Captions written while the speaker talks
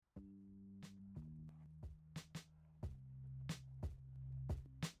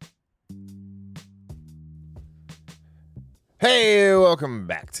Hey, welcome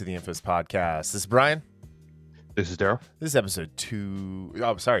back to the Infos Podcast. This is Brian. This is Daryl. This is episode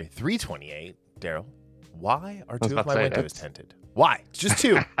 328. Daryl, why are two of my windows tinted? Why? Just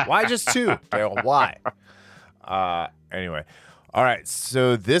two. Why just two? Daryl, why? Anyway. All right.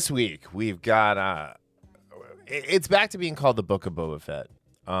 So this week we've got, it's back to being called the Book of Boba Fett.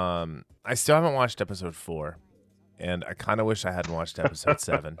 I still haven't watched episode 4, and I kind of wish I hadn't watched episode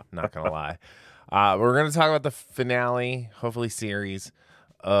 7, not going to lie. We're going to talk about the finale, hopefully series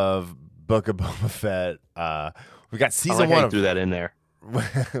of Book of Boba Fett. We've got season 1. Threw that in there.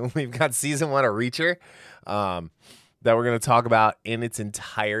 We've got season 1 of Reacher that we're going to talk about in its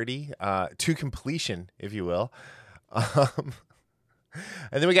entirety, to completion, if you will. And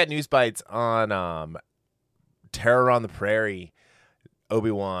then we got news bites on Terror on the Prairie,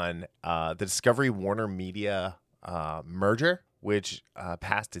 Obi-Wan, the Discovery Warner Media merger, which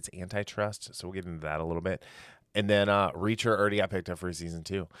passed its antitrust, so we'll get into that a little bit. And then Reacher already got picked up for season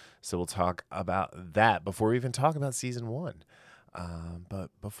 2, so we'll talk about that before we even talk about season 1. But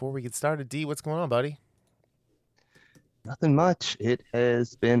before we get started, D, what's going on, buddy? Nothing much. It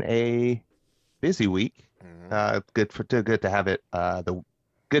has been a busy week. Good to have it.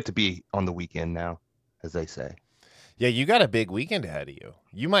 Good to be on the weekend now, as they say. Yeah, you got a big weekend ahead of you.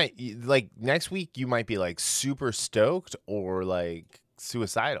 You might, like, next week you might be, like, super stoked or, like,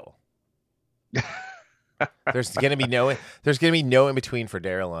 suicidal. There's gonna be no in between for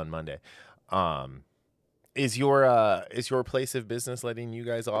Daryl on Monday. Is your place of business letting you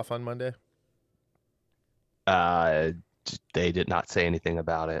guys off on Monday? They did not say anything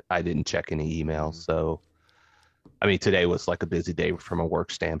about it. I didn't check any emails, so I mean today was like a busy day from a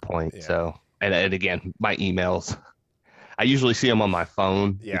work standpoint. Yeah. So and again, my emails, I usually see them on my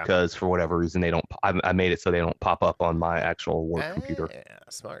phone because for whatever reason they don't. I made it so they don't pop up on my actual work computer. Yeah,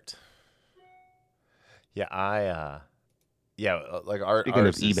 smart. Yeah, like Speaking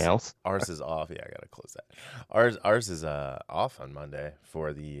of emails, ours is off. Yeah, I gotta close that. Ours is off on Monday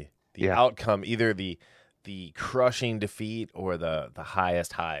for the outcome, either the crushing defeat or the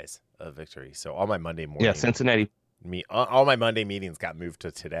highest highs of victory. So all my Monday morning, Cincinnati. All my Monday meetings got moved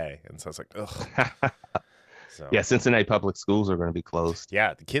to today, and so it's like, ugh. So, Cincinnati public schools are going to be closed.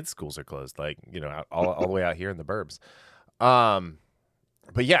 Yeah, the kids' schools are closed, like, all the way out here in the burbs.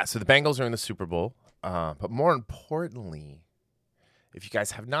 But yeah, so the Bengals are in the Super Bowl. But more importantly, if you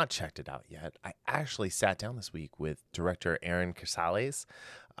guys have not checked it out yet, I actually sat down this week with director Aaron Casales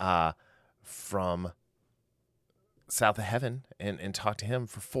from South of Heaven and talked to him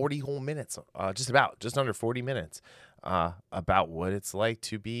for 40 whole minutes, just under 40 minutes, about what it's like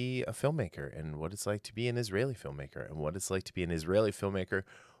to be a filmmaker and what it's like to be an Israeli filmmaker and what it's like to be an Israeli filmmaker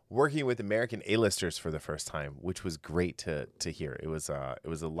working with American A-listers for the first time, which was great to hear. It was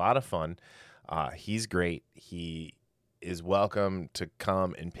a lot of fun. He's great. He is welcome to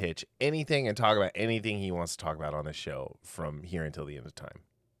come and pitch anything and talk about anything he wants to talk about on this show from here until the end of time.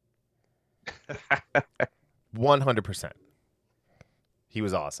 100%. He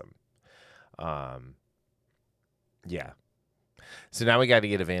was awesome. Yeah. So now we got to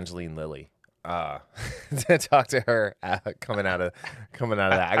get Evangeline Lilly to talk to her coming out of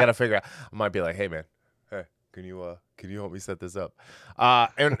that. I got to figure out. I might be like, hey man, Can you help me set this up?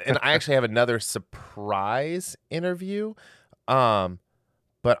 And I actually have another surprise interview, but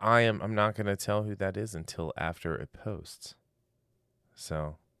I'm not going to tell who that is until after it posts.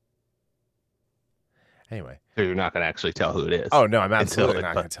 So anyway, so you're not going to actually tell who it is. Oh no, I'm absolutely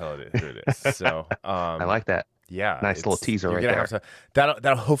not going to tell who it is. So I like that. Yeah, nice little teaser right there.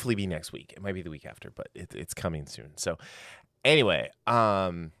 That'll hopefully be next week. It might be the week after, but it's coming soon. So anyway,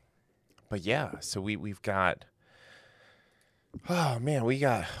 but yeah, so we've got. Oh man, we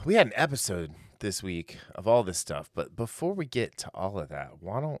had an episode this week of all this stuff. But before we get to all of that,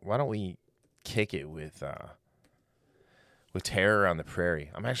 why don't we kick it with Terror on the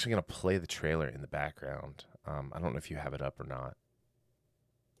Prairie? I'm actually gonna play the trailer in the background. I don't know if you have it up or not.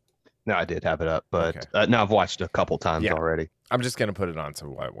 No, I did have it up, but okay. No, I've watched it a couple times already. I'm just gonna put it on, so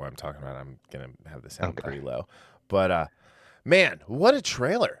what I'm talking about, I'm gonna have the sound pretty low. But man, what a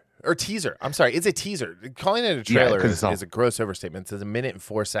trailer. Or teaser. I'm sorry. It's a teaser. Calling it a trailer is a gross overstatement. It's a 1 minute and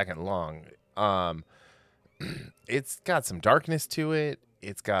 4 second long. It's got some darkness to it.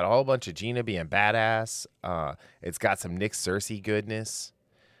 It's got a whole bunch of Gina being badass. It's got some Nick Cersei goodness.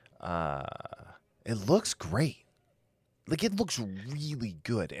 It looks great. Like, it looks really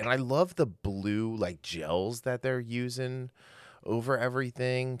good. And I love the blue, like, gels that they're using over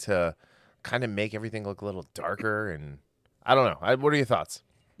everything to kind of make everything look a little darker. And I don't know. What are your thoughts?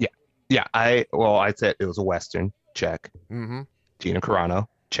 Yeah, I said it was a Western, check. Mm-hmm. Gina Carano,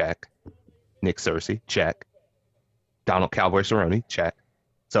 check. Nick Cersei, check. Donald Cowboy Cerrone, check.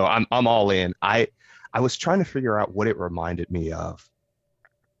 So I'm all in. I was trying to figure out what it reminded me of,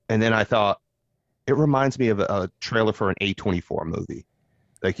 and then I thought it reminds me of a trailer for an A24 movie.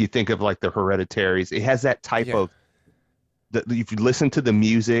 Like you think of like the Hereditaries. It has that type Yeah. of if you listen to the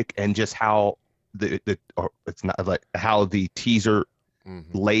music and just how or it's not like how the teaser Hmm.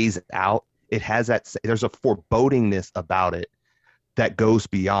 lays out, it has that there's a forebodingness about it that goes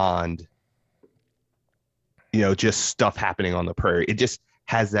beyond just stuff happening on the prairie. It just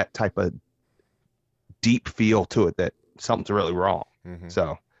has that type of deep feel to it that something's really wrong. Hmm.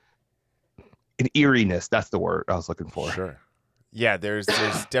 So an eeriness, that's the word I was looking for. Sure. Yeah, there's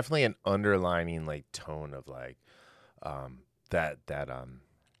definitely an underlining like tone of like that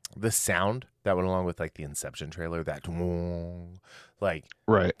the sound that went along with like the Inception trailer, that like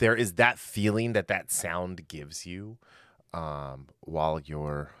Right. there is that feeling that sound gives you while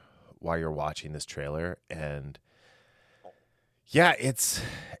you're watching this trailer. And yeah,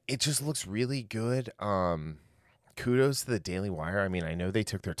 it just looks really good. Kudos to the Daily Wire. I mean, I know they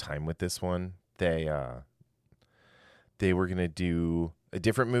took their time with this one. They were gonna do a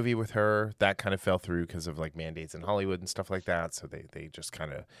different movie with her that kind of fell through because of like mandates in Hollywood and stuff like that. So they just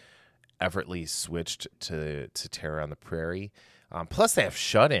kind of effortlessly switched to Terror on the Prairie. Plus, they have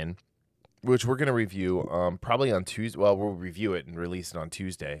Shut In, which we're gonna review probably on Tuesday. Well, we'll review it and release it on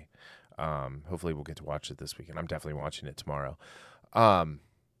Tuesday. Hopefully, we'll get to watch it this weekend. I'm definitely watching it tomorrow.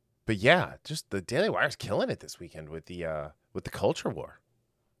 But yeah, just the Daily Wire's killing it this weekend with the culture war.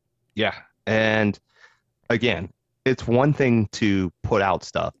 Yeah. And again, it's one thing to put out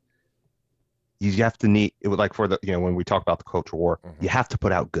stuff. You have to need it would like for the when we talk about the culture war, Mm-hmm. you have to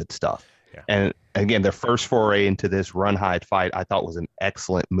put out good stuff. Yeah. And again, their first foray into this Run Hide Fight, I thought was an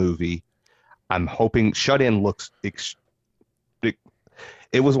excellent movie. I'm hoping Shut In looks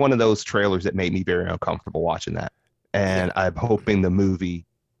it was one of those trailers that made me very uncomfortable watching that. And I'm hoping the movie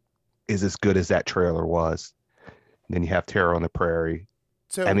is as good as that trailer was. And then you have Terror on the Prairie.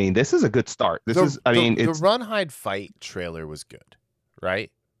 So I mean, this is a good start. This is, I mean, the it's Run Hide Fight trailer was good, right?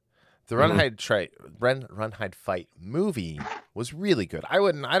 The Run Hide Fight movie was really good. I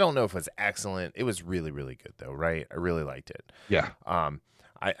don't know if it was excellent. It was really really good though, right? I really liked it. yeah, I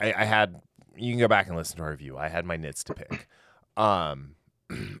had, you can go back and listen to our review. I had my nits to pick, and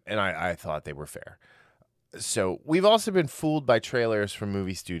I thought they were fair. So we've also been fooled by trailers from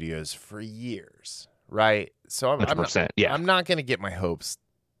movie studios for years, right? So I'm 100%. Yeah, I'm not gonna get my hopes.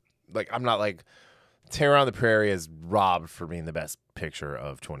 Like I'm not like Terror on the Prairie is robbed for being the best picture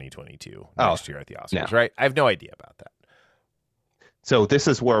of 2022 next year at the Oscars, no. right? I have no idea about that. So this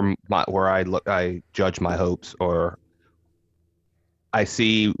is where I judge my hopes, or I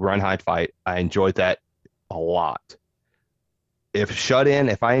see Run Hide Fight. I enjoyed that a lot. If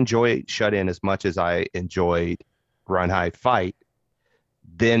I enjoy Shut In as much as I enjoyed Run Hide Fight,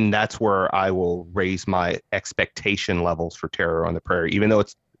 then that's where I will raise my expectation levels for Terror on the Prairie, even though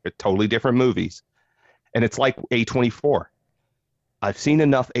it's totally different movies. And it's like A24. I've seen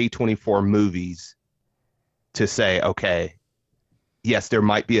enough A24 movies to say, okay, yes, there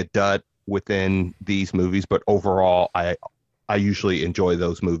might be a dud within these movies, but overall, I usually enjoy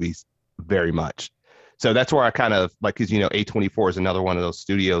those movies very much. So that's where I kind of like, because A24 is another one of those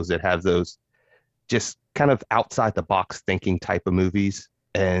studios that have those just kind of outside the box thinking type of movies.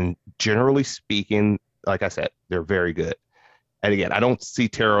 And generally speaking, like I said, they're very good. And again, I don't see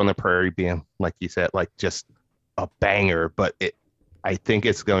Terror on the Prairie being, like you said, like just a banger, but I think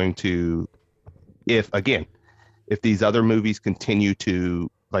it's going to, if these other movies continue to,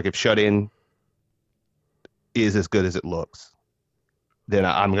 like if Shut In is as good as it looks, then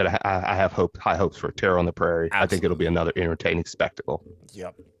I have high hopes for Terror on the Prairie. Absolutely. I think it'll be another entertaining spectacle.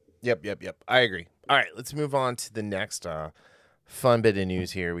 Yep. I agree. All right, let's move on to the next fun bit of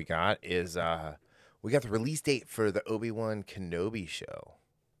news here we got the release date for the Obi-Wan Kenobi show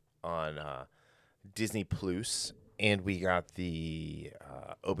on Disney Plus, and we got the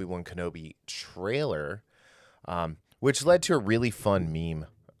Obi-Wan Kenobi trailer, which led to a really fun meme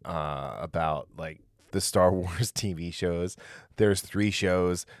about like the Star Wars TV shows. There's 3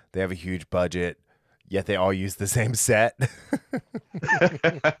 shows. They have a huge budget, yet they all use the same set.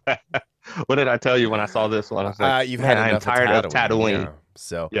 What did I tell you when I saw this one? I was like, you've had enough I'm tired of Tatooine. Yeah.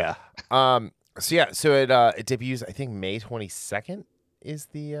 So Yeah. So it debuts, I think May 22nd is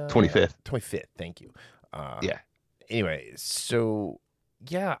the 25th. 25th. Thank you. Yeah. Anyway, so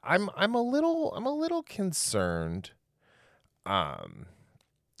yeah, I'm a little concerned.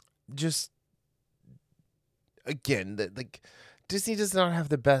 Just again, that like Disney does not have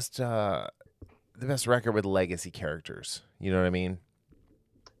the best record with legacy characters. You know what I mean?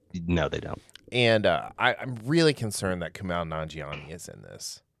 No, they don't. And I'm really concerned that Kumail Nanjiani is in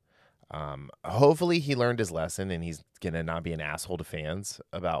this. Hopefully he learned his lesson and he's gonna not be an asshole to fans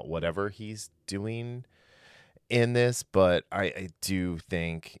about whatever he's doing in this. But I do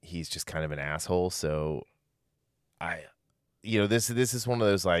think he's just kind of an asshole. So this is one of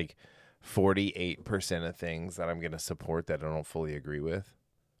those like 48% of things that I'm gonna support that I don't fully agree with.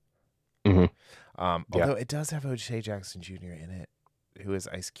 Mm-hmm. Although it does have O.J. Jackson Jr. in it, who is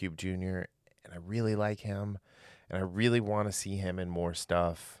Ice Cube Jr., and I really like him, and I really want to see him in more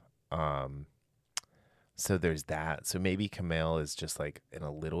stuff. So there's that. So maybe Kumail is just like in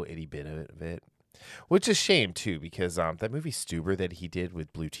a little itty bit of it, which is a shame too, because that movie Stuber that he did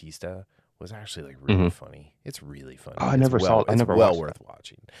with Blue Tista was actually like really funny. It's really funny. Oh, I never saw it. I never watched worth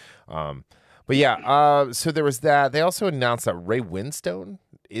watching. But yeah, so there was that. They also announced that Ray Winstone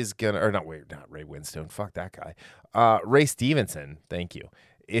is gonna, or not Ray Winstone. Fuck that guy. Ray Stevenson, thank you,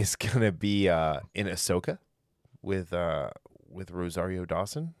 is gonna be in Ahsoka with Rosario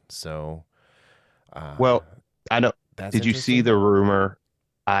Dawson. So, well, I know. Did you see the rumor?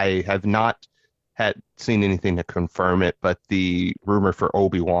 I have not seen anything to confirm it, but the rumor for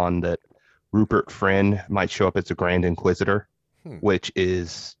Obi-Wan that Rupert Friend might show up as a Grand Inquisitor, which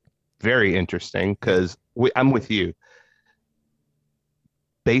is very interesting because I'm with you.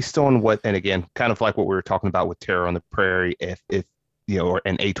 Based on what, and again, kind of like what we were talking about with Terror on the Prairie, if or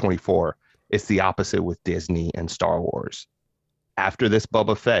an A24, it's the opposite with Disney and Star Wars. After this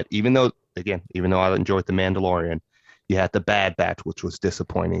Boba Fett, even though I enjoyed The Mandalorian, you had the Bad Batch, which was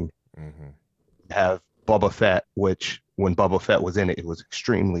disappointing. Mm-hmm. You have Boba Fett, which when Boba Fett was in it, it was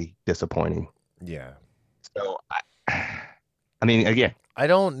extremely disappointing. Yeah. So, I mean, again, I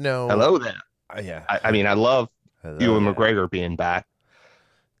don't know. Hello there. Yeah. I mean, I love Ewan McGregor being back.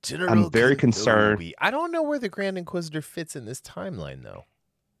 I'm very concerned. I don't know where the Grand Inquisitor fits in this timeline, though.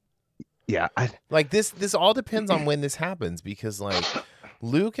 Yeah, this all depends on when this happens, because like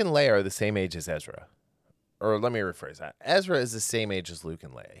Luke and Leia are the same age as Ezra. Or let me rephrase that. Ezra is the same age as Luke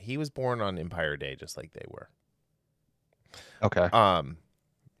and Leia. He was born on Empire Day, just like they were. Okay.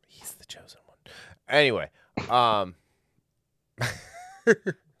 He's the chosen one. Anyway,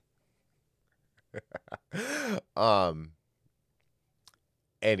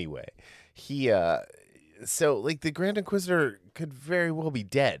 anyway, he so like the Grand Inquisitor could very well be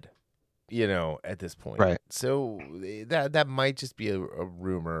dead, at this point. Right. So that might just be a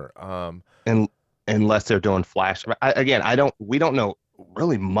rumor. And unless they're doing Flash, we don't know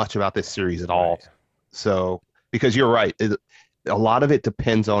really much about this series at all. Right. So because you're right, a lot of it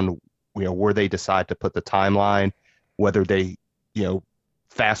depends on where they decide to put the timeline, whether they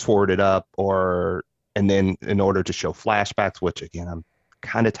fast forward it up and then in order to show flashbacks, which again I'm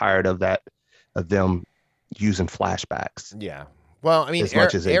kind of tired of them using flashbacks. Yeah. Well, I mean, as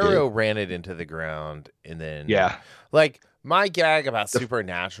much as Arrow ran it into the ground, and then like my gag about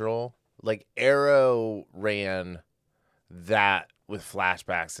Supernatural, like Arrow ran that with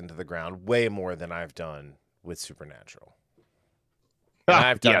flashbacks into the ground way more than I've done with Supernatural. And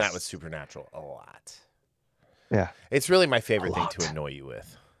I've done that with Supernatural a lot. Yeah. It's really my favorite thing to annoy you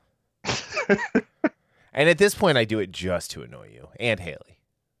with. And at this point, I do it just to annoy you and Haley.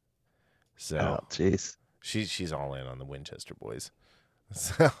 So, jeez. She's all in on the Winchester boys.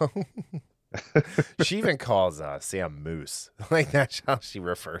 So she even calls Sam Moose. Like that's how she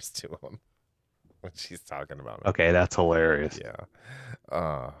refers to him when she's talking about him. Okay, that's hilarious. Yeah.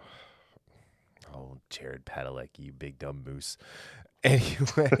 Oh, Jared Padalecki, you big dumb moose.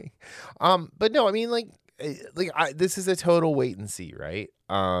 Anyway, but no, I mean this is a total wait and see, right?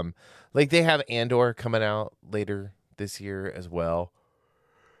 Like they have Andor coming out later this year as well.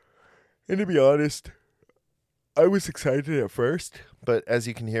 And to be honest, I was excited at first, but as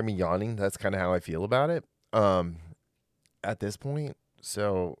you can hear me yawning, that's kind of how I feel about it at this point.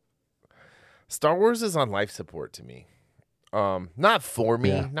 So Star Wars is on life support to me. Not for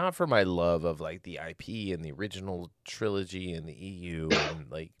me, not for my love of like the IP and the original trilogy and the EU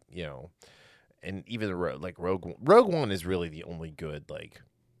and like, and even like Rogue One is really the only good like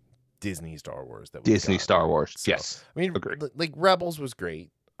Disney Star Wars that we got. Star Wars. So, yes. I mean, like Rebels was great.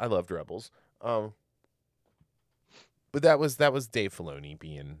 I loved Rebels. But that was Dave Filoni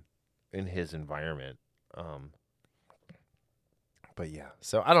being in his environment. But yeah,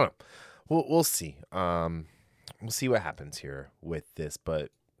 so I don't know. We'll see. We'll see what happens here with this.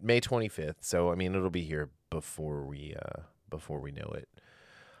 But May 25th. So I mean, it'll be here before we know it.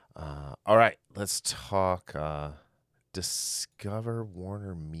 All right, let's talk Discover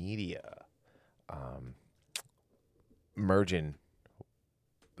Warner Media merging.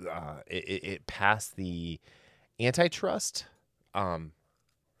 It passed the antitrust.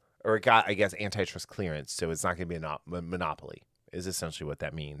 or it got, I guess, antitrust clearance, so it's not going to be a monopoly. Is essentially what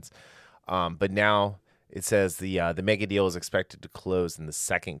that means. But now it says the mega deal is expected to close in the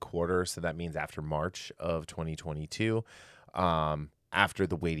second quarter, so that means after March of 2022, after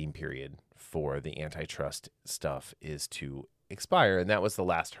the waiting period for the antitrust stuff is to expire, and that was the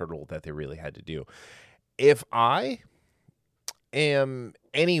last hurdle that they really had to do. If I am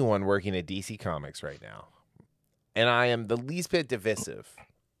anyone working at DC Comics right now, and I am the least bit divisive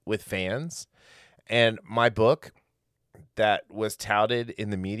with fans, and my book that was touted in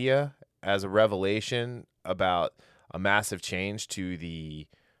the media as a revelation about a massive change to the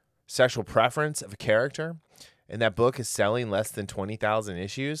sexual preference of a character, and that book is selling less than 20,000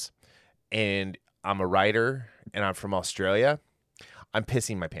 issues, and I'm a writer and I'm from Australia, I'm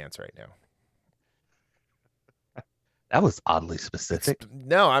pissing my pants right now. That was oddly specific.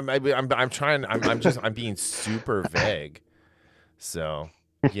 No, I'm trying. I'm being super vague. So,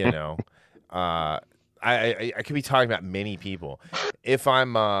 I could be talking about many people. If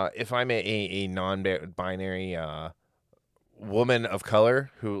I'm a non-binary woman of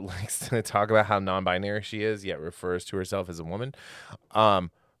color who likes to talk about how non-binary she is, yet refers to herself as a woman,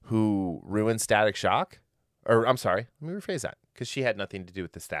 who ruined Static Shock, or I'm sorry, let me rephrase that, because she had nothing to do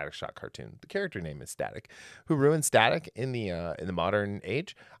with the Static Shock cartoon. The character name is Static, who ruined Static in the modern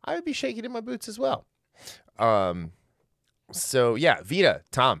age. I would be shaking in my boots as well. So yeah, Vita,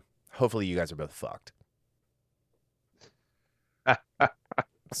 Tom, hopefully you guys are both fucked.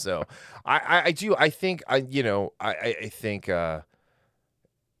 So I think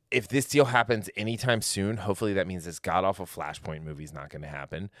if this deal happens anytime soon, hopefully that means this god awful Flashpoint movie is not going to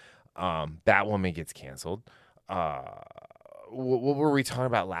happen. Batwoman gets canceled. What were we talking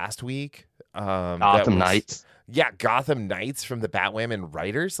about last week? Gotham Knights. Yeah, Gotham Knights from the Batwoman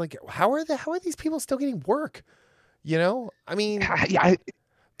writers. Like, how are these people still getting work? I mean,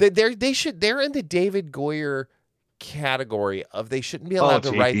 they're in the David Goyer category of they shouldn't be allowed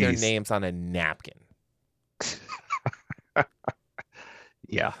to write their names on a napkin.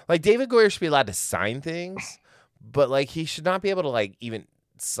 Yeah, like David Goyer should be allowed to sign things, but like he should not be able to like even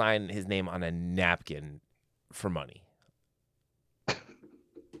sign his name on a napkin for money.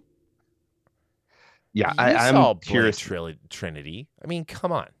 Yeah, I'm curious. Trinity. I mean,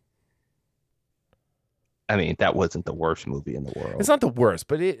 come on. I mean, that wasn't the worst movie in the world. It's not the worst,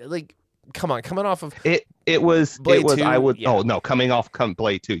 but come on, coming off of it was Blade 2, I would. yeah. Oh no, coming off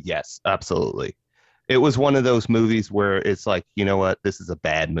Blade 2, yes, absolutely. It was one of those movies where it's like, you know what, this is a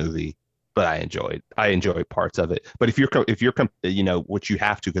bad movie, but I enjoyed parts of it. But if you're what you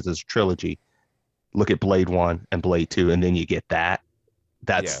have to, because it's a trilogy, look at Blade 1 and Blade 2, and then you get that.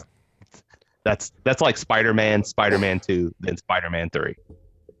 That's like Spider-Man 2, then Spider-Man 3.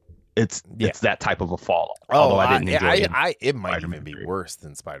 It's that type of a fall. Although I didn't enjoy it. It might even be worse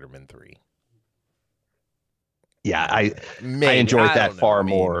than Spider-Man 3. Yeah, I enjoyed that far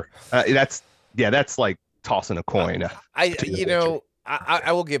more. That's like tossing a coin.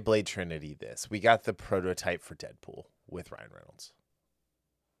 I will give Blade Trinity this. We got the prototype for Deadpool with Ryan Reynolds.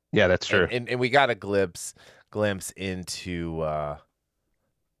 Yeah, that's true. And we got a glimpse into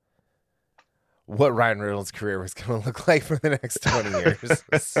what Ryan Reynolds' career was going to look like for the next 20 years.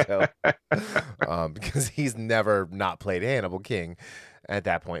 So, because he's never not played Hannibal King at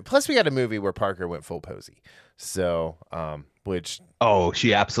that point. Plus, we got a movie where Parker went full Posey. So, which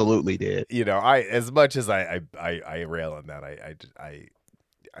she absolutely did. I as much as I rail on that,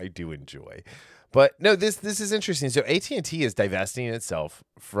 I do enjoy. But no, this is interesting. So AT&T is divesting itself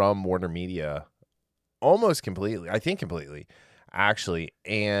from Warner Media almost completely. I think completely, actually,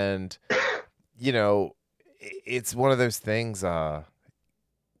 and it's one of those things.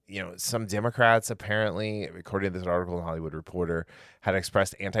 Some Democrats apparently, according to this article in Hollywood Reporter, had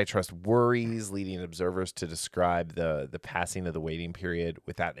expressed antitrust worries, leading observers to describe the passing of the waiting period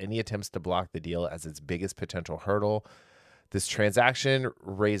without any attempts to block the deal as its biggest potential hurdle. This transaction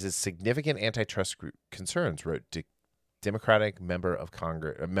raises significant antitrust concerns, wrote Democratic members of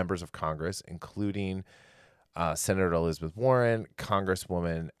Congress, including Senator Elizabeth Warren,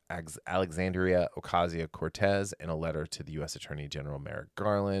 Congresswoman Alexandria Ocasio-Cortez, in a letter to the U.S. Attorney General Merrick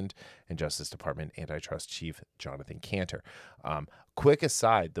Garland and Justice Department Antitrust Chief Jonathan Cantor. Quick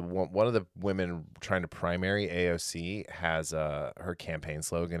aside, one of the women trying to primary AOC has her campaign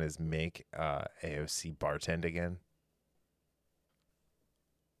slogan is "Make AOC bartend again."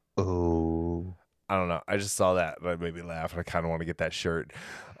 Oh, I don't know. I just saw that, and it made me laugh, and I kind of want to get that shirt.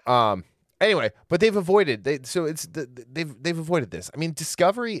 Anyway, but they've avoided. They've avoided this. I mean,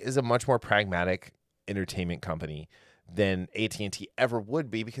 Discovery is a much more pragmatic entertainment company than AT&T ever would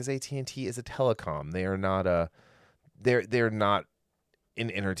be, because AT&T is a telecom. They are not a. They're not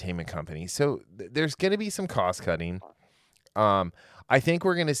an entertainment company. So there's going to be some cost cutting. I think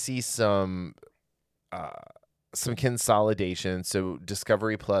we're going to see some consolidation. So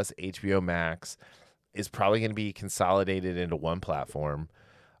Discovery Plus, HBO Max is probably going to be consolidated into one platform.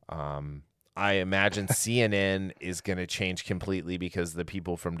 I imagine CNN is going to change completely because the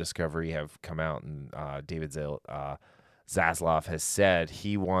people from Discovery have come out and David Zaslav has said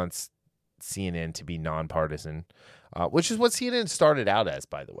he wants CNN to be nonpartisan, which is what CNN started out as,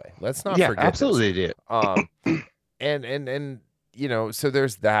 by the way. Let's not forget. Absolutely this. And you know, so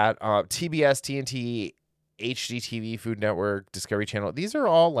there's that. TBS, TNT, HGTV, Food Network, Discovery Channel. These are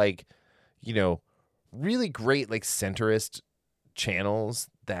all like, you know, really great like centrist channels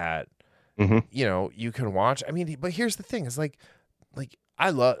that you know you can watch. I mean, but here's the thing: is like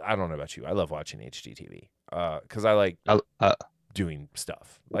I don't know about you. I love watching HGTV because I like doing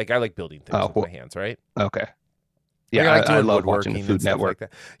stuff. Like I like building things with my hands. Right? Okay. Yeah, like I love watching the Food Network.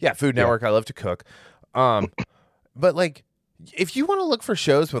 Like that. Yeah, Food Network. I love to cook. But like, if you want to look for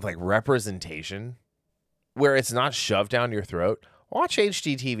shows with like representation, where it's not shoved down your throat, watch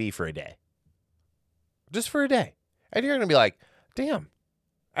HGTV for a day. Just for a day. And you're going to be like, damn,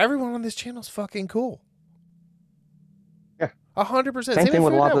 everyone on this channel is fucking cool. Yeah. 100%. Same thing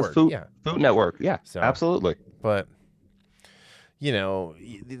with a lot of the Food Network. Yeah, so, absolutely. But, you know,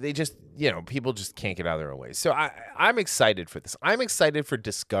 they just, you know, people just can't get out of their own way. So I'm excited for this. I'm excited for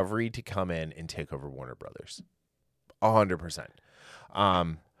Discovery to come in and take over Warner Brothers. 100%.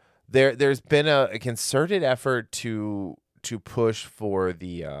 There's been a concerted effort to push for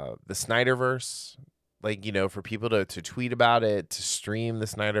the Snyderverse. Like, you know, for people to tweet about it, to stream the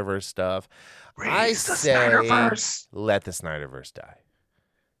Snyderverse stuff. I say, Snyderverse. Let the Snyderverse die.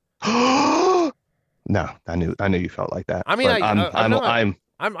 No, I knew you felt like that. I mean, I'm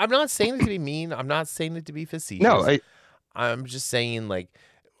not saying it to be mean. I'm not saying it to be facetious. No, I'm just saying like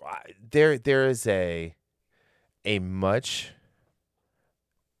there is a much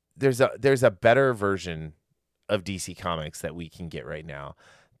there's a better version of DC Comics that we can get right now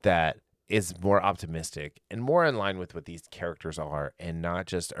that is more optimistic and more in line with what these characters are, and not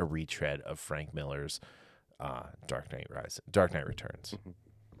just a retread of Frank Miller's Dark Knight Returns.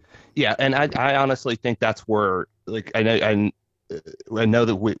 Yeah, and I honestly think that's where, like, I know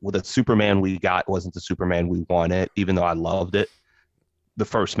that the Superman we got wasn't the Superman we wanted, even though I loved it. The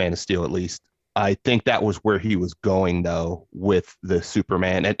first Man of Steel, at least. I think that was where he was going, though, with the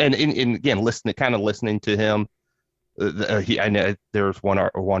Superman, and again, listening to him. I know there was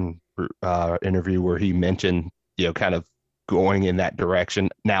one interview where he mentioned, you know, kind of going in that direction.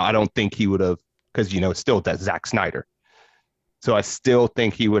 Now, I don't think he would have, because, you know, it's still that Zack Snyder. So I still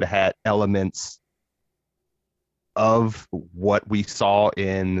think he would have had elements of what we saw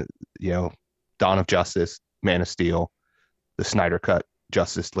in, you know, Dawn of Justice, Man of Steel, the Snyder Cut,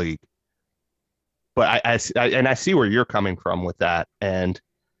 Justice League. But I see where you're coming from with that. And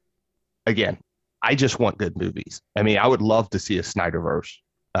again, I just want good movies. I mean, I would love to see a Snyderverse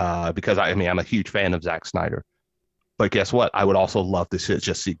because I'm a huge fan of Zack Snyder. But guess what? I would also love to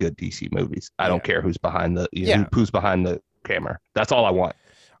just see good DC movies. I don't care who's behind who's behind the camera. That's all I want.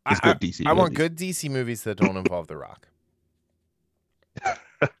 Is good DC. I want good DC movies that don't involve The Rock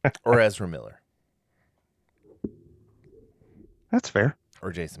or Ezra Miller. That's fair.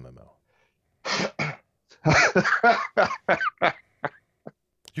 Or Jason Momoa.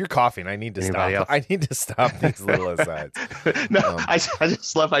 You're coughing. I need to Anybody stop. Else? I need to stop these little asides. No, I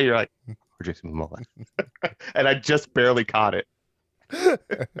just love how you're like, or Jason Momoa, and I just barely caught it. I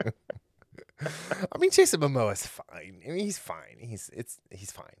mean, Jason Momoa is fine. I mean, he's fine. He's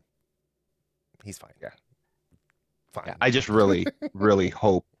fine. He's fine. Yeah. Fine. Yeah, I just really, really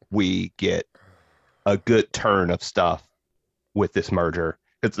hope we get a good turn of stuff with this merger.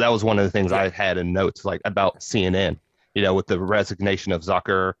 That was one of the things I had in notes, like about CNN, you know, with the resignation of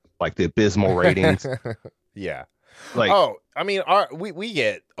Zucker, like the abysmal ratings. Yeah. Like, I mean, we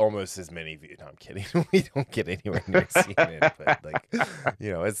get almost as many views. No, I'm kidding. We don't get anywhere near CNN, but like,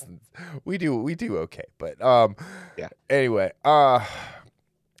 you know, we do okay. But yeah. Anyway,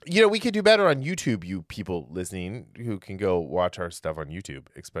 you know, we could do better on YouTube. You people listening who can go watch our stuff on YouTube,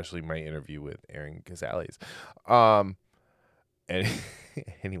 especially my interview with Aaron Gonzalez. And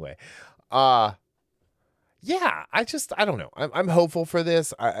anyway, yeah, I don't know. I'm hopeful for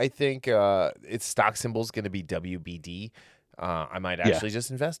this. I think its stock symbol is going to be WBD. I might actually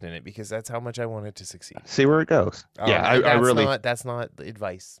just invest in it because that's how much I want it to succeed. See where it goes. That's not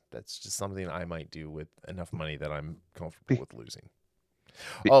advice. That's just something I might do with enough money that I'm comfortable with losing.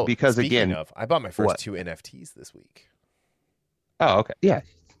 Because again, I bought my first 2 NFTs this week. Oh, okay. Yeah.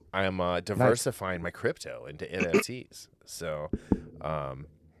 I am diversifying my crypto into NFTs. So Um,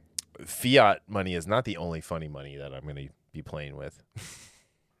 fiat money is not the only funny money that I'm going to be playing with.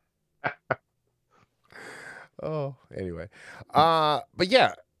 Oh, anyway. But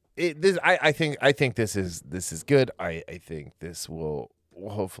yeah, I think this is good. I think this will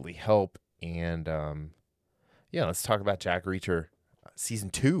hopefully help. And yeah, let's talk about Jack Reacher season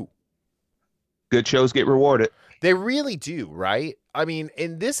 2. Good shows get rewarded. They really do, right? I mean,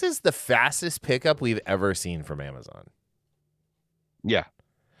 and this is the fastest pickup we've ever seen from Amazon. Yeah.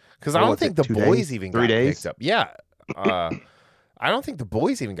 Because I don't think the boys even got 3 days? picked up. Yeah. I don't think the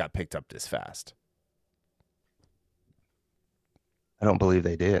boys even got picked up this fast. I don't believe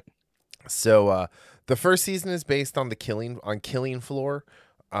they did. So the first season is based on Killing Floor,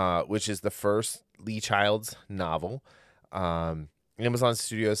 which is the first Lee Child's novel. Amazon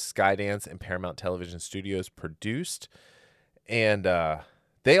Studios, Skydance, and Paramount Television Studios produced. And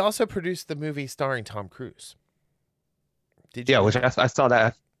they also produced the movie starring Tom Cruise. Did you? Yeah, which I saw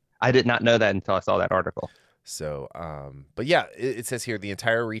that. I did not know that until I saw that article. So, but yeah, it says here, the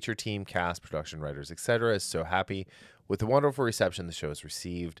entire Reacher team, cast, production, writers, etc., is so happy with the wonderful reception the show has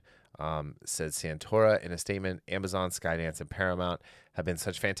received. Said Santora in a statement. Amazon, Skydance, and Paramount have been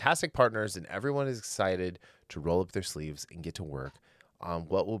such fantastic partners, and everyone is excited to roll up their sleeves and get to work on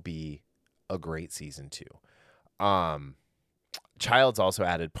what will be a great season 2. Childs also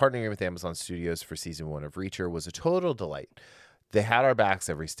added, partnering with Amazon Studios for season 1 of Reacher was a total delight. They had our backs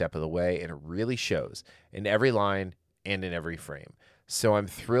every step of the way, and it really shows in every line and in every frame. So I'm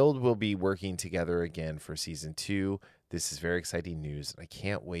thrilled we'll be working together again for season 2. This is very exciting news, and I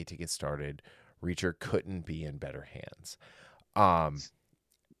can't wait to get started. Reacher couldn't be in better hands.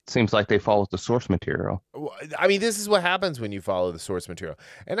 Seems like they followed the source material. I mean, this is what happens when you follow the source material.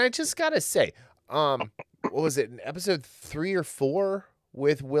 And I just got to say, what was it, in episode 3 or 4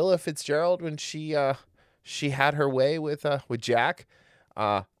 with Willa Fitzgerald when she had her way with Jack?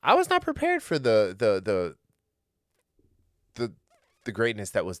 I was not prepared for the greatness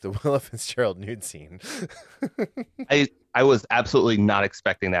that was the Willa Fitzgerald nude scene. I was absolutely not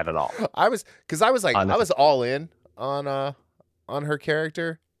expecting that at all. I was all in on her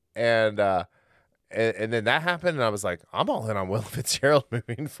character, and then that happened, and I was like, I'm all in on Willa Fitzgerald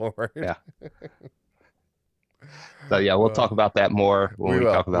moving forward. Yeah. So yeah, we'll talk about that more when we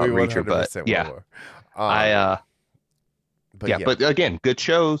talk about Reacher. But yeah, but again, good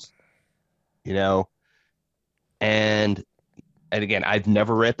shows, and again, I've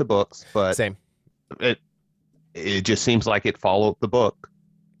never read the books, but same. It just seems like it followed the book,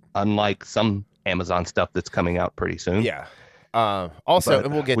 unlike some Amazon stuff that's coming out pretty soon. Yeah. Also,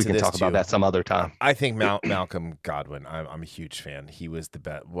 and we'll get to this too. We can talk about that some other time. I think Malcolm Godwin, I'm a huge fan. He was the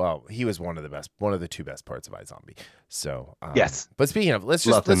best. Well, he was one of the 2 best parts of iZombie. So yes. But speaking of, let's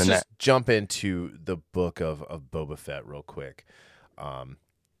just jump into the book of Boba Fett real quick. I'm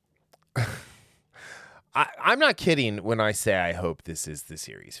not kidding when I say I hope this is the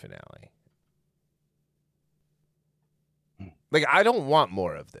series finale. Like, I don't want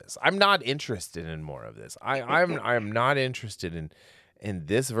more of this. I'm not interested in more of this. I'm not interested in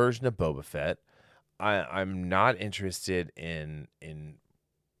this version of Boba Fett. I'm not interested in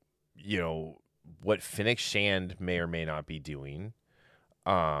what Fennec Shand may or may not be doing.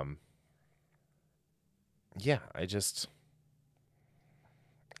 Yeah, I'm just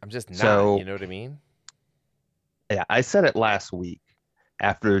not. So, you know what I mean? Yeah, I said it last week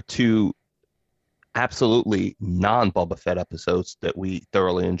after 2 absolutely non-Boba Fett episodes that we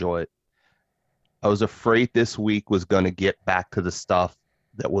thoroughly enjoyed. I was afraid this week was going to get back to the stuff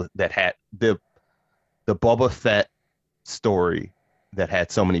that had the Boba Fett story that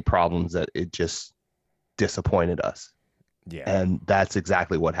had so many problems that it just disappointed us. Yeah, and that's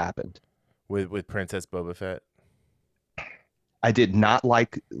exactly what happened with Princess Boba Fett. I did not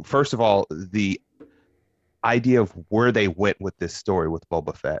like, first of all, the idea of where they went with this story with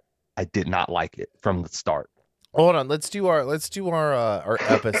Boba Fett. I did not like it from the start. Hold on, let's do our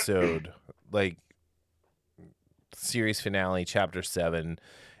episode, like series finale, chapter 7,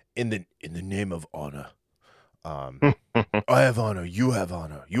 in the name of honor. I have honor. You have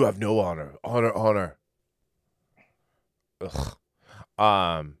honor. You have no honor. Honor. Ugh.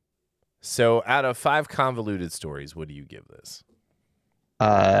 So out of 5 convoluted stories, what do you give this?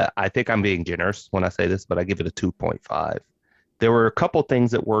 I think I'm being generous when I say this, but I give it a 2.5. There were a couple things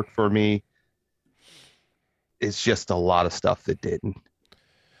that worked for me. It's just a lot of stuff that didn't.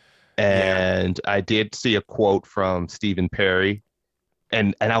 And yeah. I did see a quote from Stephen Perry,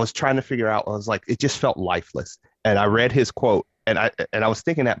 and I was trying to figure out, I was like, it just felt lifeless. And I read his quote, and I was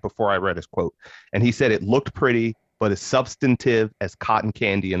thinking that before I read his quote. And he said it looked pretty, but as substantive as cotton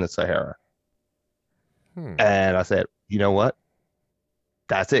candy in the Sahara. And I said, you know what?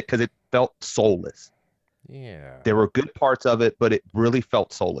 That's it, because it felt soulless. Yeah. There were good parts of it, but it really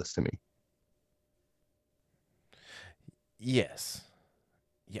felt soulless to me. Yes.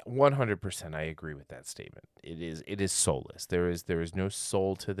 Yeah, 100%. I agree with that statement. It is soulless. There is no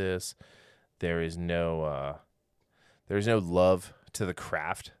soul to this. There is no love to the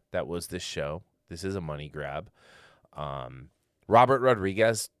craft that was this show. This is a money grab. Robert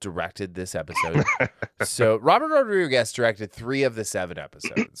Rodriguez directed this episode. So Robert Rodriguez directed 3 of the 7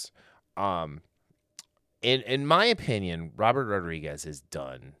 episodes. In my opinion, Robert Rodriguez is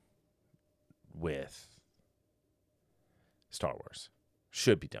done with Star Wars.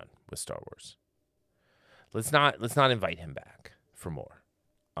 Should be done with Star Wars. Let's not invite him back for more.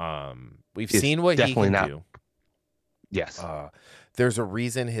 We've seen what he can do. Yes. There's a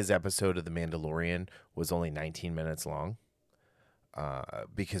reason his episode of The Mandalorian was only 19 minutes long.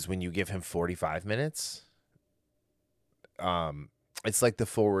 Because when you give him 45 minutes, it's like the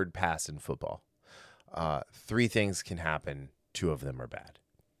forward pass in football. 3 things can happen. 2 of them are bad.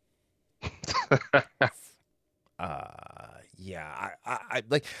 Yeah, I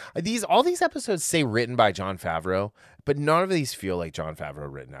like all these episodes say written by Jon Favreau, but none of these feel like Jon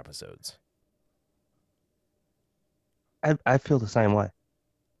Favreau written episodes. I feel the same way.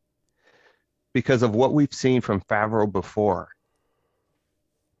 Because of what we've seen from Favreau before.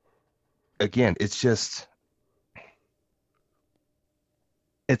 Again, it's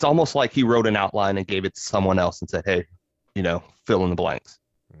almost like he wrote an outline and gave it to someone else and said, hey, fill in the blanks.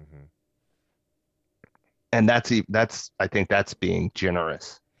 Mm-hmm. And I think that's being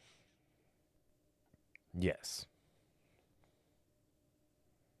generous. Yes.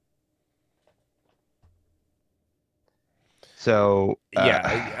 So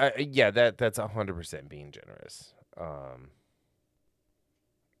yeah, that's 100% being generous.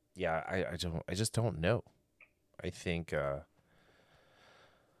 Yeah, I just don't know. I think it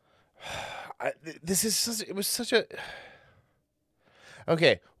was such a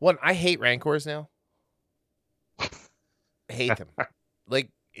okay. One, I hate Rancors now. I hate them. Like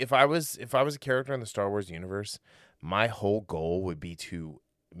if I was a character in the Star Wars universe, my whole goal would be to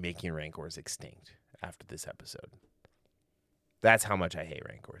making Rancors extinct after this episode. That's how much I hate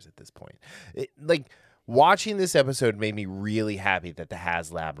Rancors at this point. Watching this episode made me really happy that the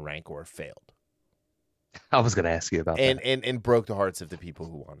HasLab Rancor failed. I was going to ask you about that. And broke the hearts of the people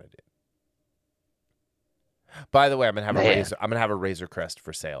who wanted it. By the way, I'm gonna have a Razor Crest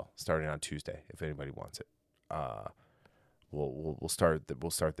for sale starting on Tuesday. If anybody wants it, we'll start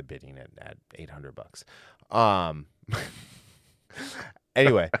the bidding at $800.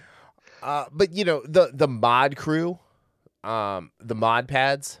 Anyway, but the mod crew, the mod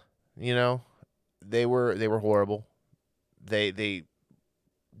pads, they were horrible. They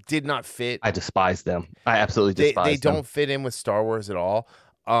did not fit. I despise them. I absolutely despise them. They don't fit in with Star Wars at all.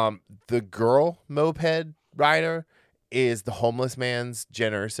 The girl moped rider is the homeless man's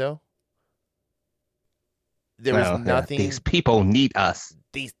Jen Erso. There was nothing. These people need us.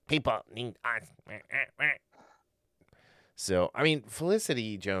 These people need us. So, I mean,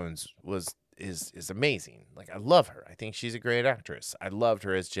 Felicity Jones is amazing. Like, I love her. I think she's a great actress. I loved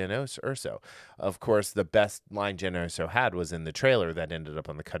her as Jen Erso. Of course, the best line Jen Erso had was in the trailer that ended up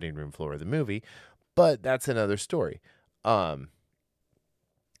on the cutting room floor of the movie, but that's another story.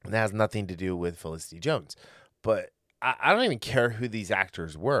 That has nothing to do with Felicity Jones. But I don't even care who these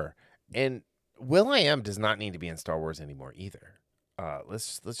actors were. And will.i.am does not need to be in Star Wars anymore either.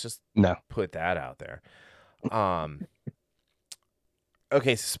 Let's just put that out there.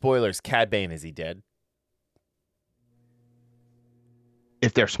 Okay, so spoilers. Cad Bane, is he dead?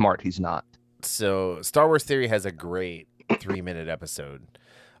 If they're smart, he's not. So Star Wars Theory has a great 3-minute episode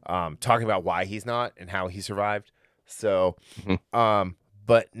talking about why he's not and how he survived. So,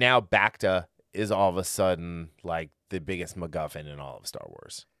 but now Bacta is all of a sudden like the biggest MacGuffin in all of Star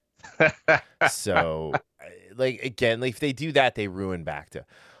Wars. So, again, if they do that, they ruin Bacta.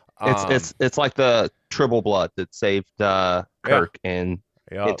 It's like the Tribble Blood that saved Kirk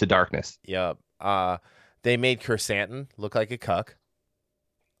Into Darkness. Yep. They made Kersantin look like a cuck.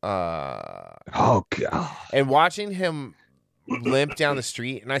 Oh god! And watching him limp down the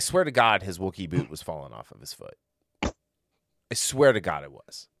street, and I swear to God, his Wookiee boot was falling off of his foot. I swear to God, it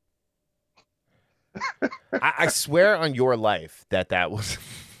was. I swear on your life that was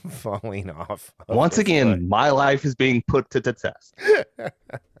falling off. Once again, my life is being put to the test.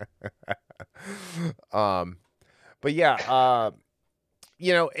 But yeah,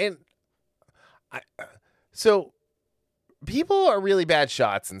 and so people are really bad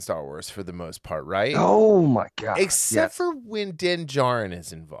shots in Star Wars for the most part, right? Oh my god! Except for when Din Djarin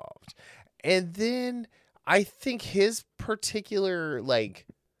is involved, and then I think his particular like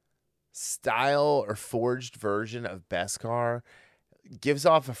style or forged version of Beskar gives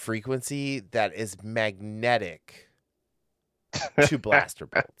off a frequency that is magnetic to blaster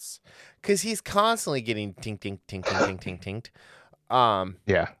bolts, because he's constantly getting tink tink tink tink tink tink tinked.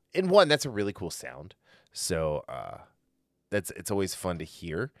 Yeah. And one, that's a really cool sound. So it's always fun to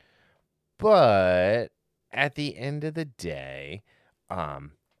hear. But at the end of the day,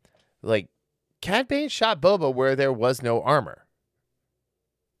 like Cad Bane shot Boba where there was no armor.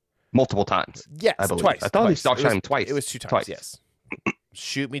 Multiple times. Yes, I believe. twice. I thought he shot him twice. It was 2 times. Twice. Yes.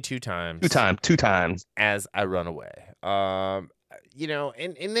 Shoot me 2 times. 2 times. As I run away. You know,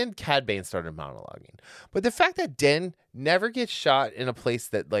 and then Cad Bane started monologuing. But the fact that Den never gets shot in a place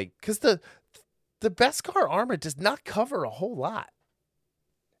that, like, because the Beskar armor does not cover a whole lot.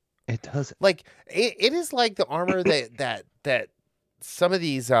 It doesn't. Like, it is like the armor that some of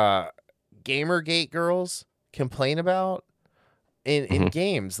these Gamergate girls complain about in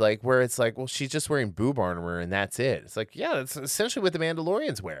games, like where it's like, well, she's just wearing boob armor and that's it. It's like, yeah, that's essentially what the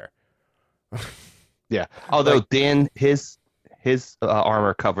Mandalorians wear. Yeah. Although like, Dan, his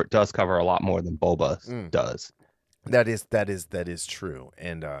armor does cover a lot more than Boba's does. That is true.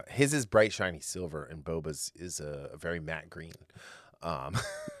 And his is bright shiny silver, and Boba's is a very matte green.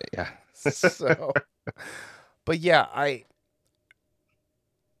 Yeah. So, but yeah, I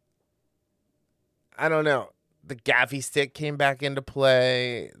don't know. The gaffy stick came back into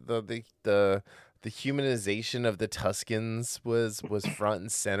play. The humanization of the Tuskens was front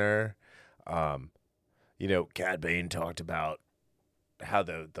and center. You know, Cad Bane talked about how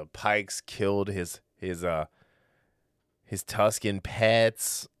the Pikes killed his Tusken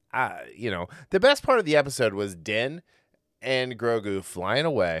pets. You know, the best part of the episode was Din and Grogu flying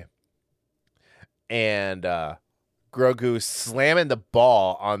away, and Grogu slamming the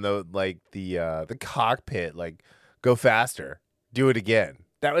ball on the cockpit, like, go faster, do it again.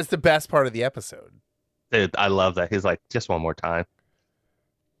 That was the best part of the episode. Dude, I love that. He's like, just one more time.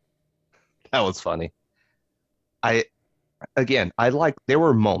 That was funny. There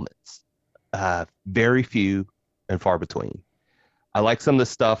were moments, very few and far between. I like some of the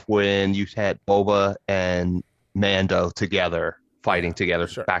stuff when you had Boba and Mando together, fighting together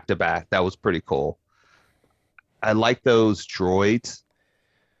back to back. That was pretty cool. I like those droids,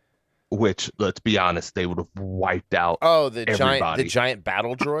 which, let's be honest, they would have wiped out. Oh, the giant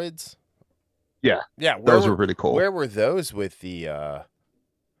battle droids. Yeah, those were pretty cool. Where were those with the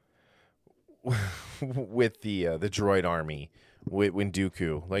the droid army when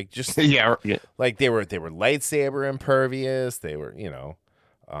Dooku, like, just yeah, like they were lightsaber impervious. They were, you know,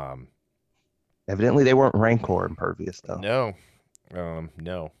 evidently they weren't Rancor impervious though. No,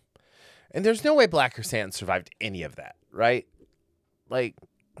 no. And there's no way Black Chrysanthemum survived any of that, right? Like,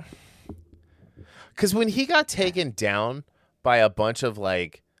 because when he got taken down by a bunch of,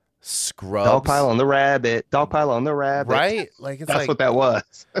 like, scrubs. Dogpile on the rabbit. Right? Like, that's what that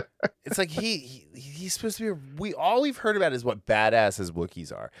was. It's like he's supposed to be... all we've heard about is what badass as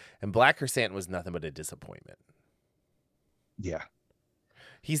Wookiees are. And Black Chrysanthemum was nothing but a disappointment. Yeah.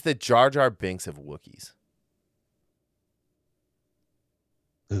 He's the Jar Jar Binks of Wookiees.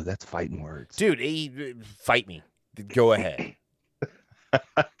 Ooh, that's fighting words. Dude, fight me. Go ahead.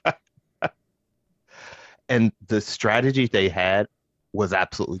 And the strategy they had was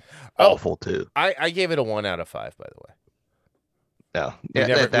absolutely awful, too. I gave it a 1 out of 5, by the way. No.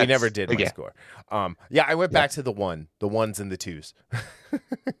 We never did my score. Yeah, I went back to the 1, the 1s and the 2s.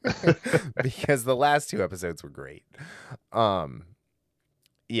 Because the last 2 episodes were great.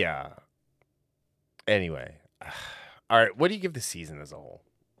 Yeah. Anyway. All right, what do you give the season as a whole?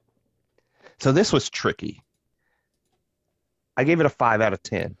 So this was tricky. I gave it a 5 out of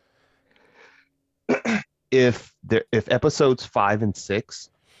 10. If episodes 5 and 6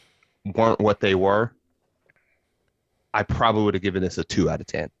 weren't what they were, I probably would have given this a 2 out of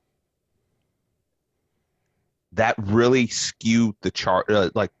 10. That really skewed the chart,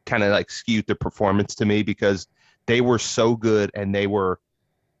 skewed the performance to me, because they were so good and they were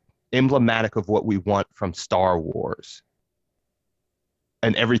emblematic of what we want from Star Wars.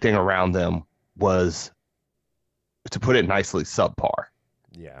 And everything around them was, to put it nicely, subpar.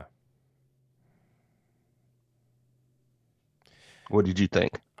 Yeah. What did you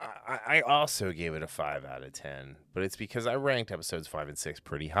think? I also gave it a 5 out of 10, but it's because I ranked episodes 5 and 6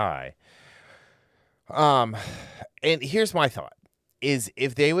 pretty high. And here's my thought, is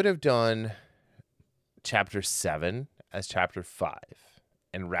if they would have done chapter 7 as chapter 5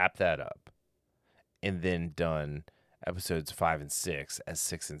 and wrapped that up, and then done episodes 5 and 6 as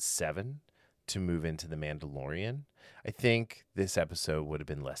 6 and 7 to move into The Mandalorian, I think this episode would have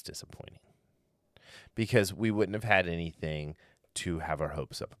been less disappointing. because we wouldn't have had anything to have our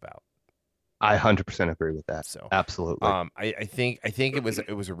hopes up about. I 100% agree with that. So absolutely. I think it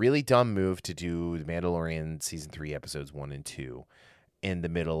was a really dumb move to do The Mandalorian season 3 episodes 1 and 2 in the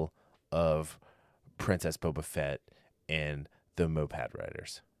middle of Princess Boba Fett and the Moped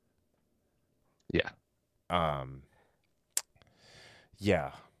Riders. Yeah.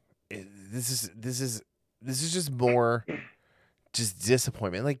 Yeah. This is just more just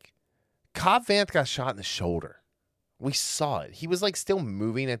disappointment. Like, Cobb Vanth got shot in the shoulder. We saw it. He was like still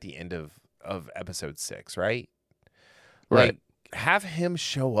moving at the end of episode 6, right? Right. Like, have him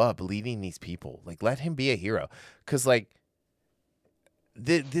show up leading these people. Like, let him be a hero. Because, like,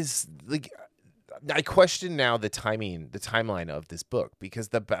 this, like, I question now the timeline of this book because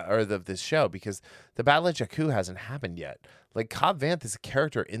of this show, because the Battle of Jakku hasn't happened yet. Like, Cobb Vanth is a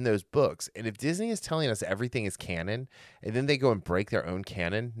character in those books, and if Disney is telling us everything is canon, and then they go and break their own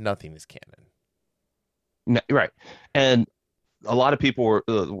canon, nothing is canon. Right. And a lot of people were,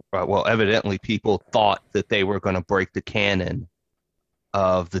 evidently people thought that they were going to break the canon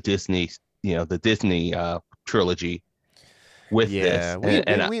of the Disney, trilogy with this. We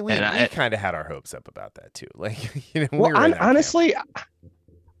kind of had our hopes up about that too. Like, honestly,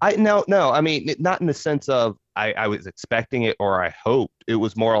 no. I mean, not in the sense of I was expecting it or I hoped. It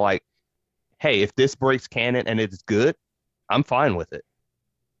was more like, hey, if this breaks canon and it's good, I'm fine with it,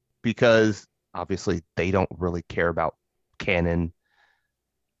 because obviously they don't really care about canon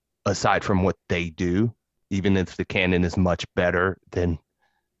aside from what they do, even if the canon is much better than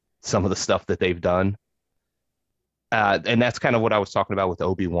some of the stuff that they've done. And that's kind of what I was talking about with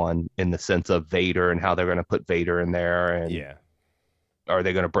Obi-Wan, in the sense of Vader and how they're going to put Vader in there. And are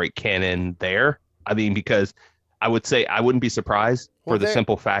they going to break canon there? I mean, because I would say I wouldn't be surprised for the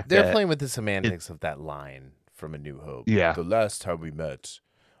simple fact that they're playing with the semantics of that line from A New Hope. Yeah. The last time we met,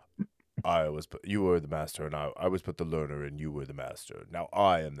 you were the master, and I was but the learner, and you were the master. Now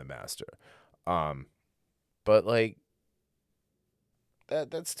I am the master. But like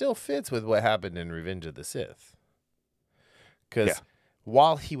that still fits with what happened in Revenge of the Sith. Because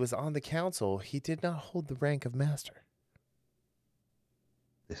while he was on the council, he did not hold the rank of master.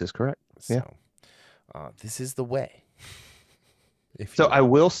 This is correct. So, this is the way. So I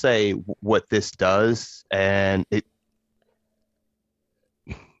will say what this does, and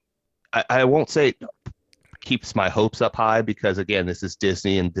I won't say it keeps my hopes up high, because again, this is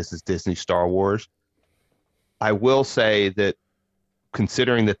Disney and this is Disney Star Wars. I will say that,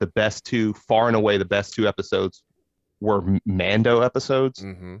 considering that far and away the best two episodes were Mando episodes,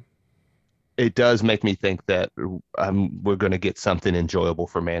 it does make me think that we're going to get something enjoyable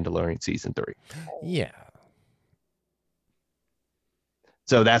for Mandalorian season 3. Yeah.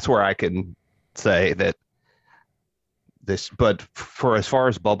 So that's where I can say that but for as far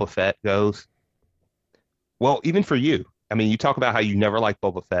as Boba Fett goes, well, even for you, I mean, you talk about how you never liked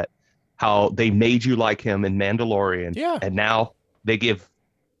Boba Fett, how they made you like him in Mandalorian, and now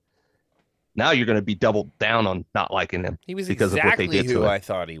now you're going to be doubled down on not liking him. He was because exactly of what they did who to I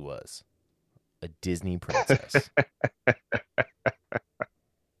thought he was. A Disney princess.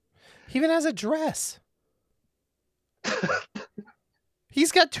 He even has a dress.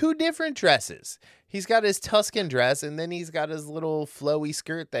 He's got 2 different dresses. He's got his Tuscan dress, and then he's got his little flowy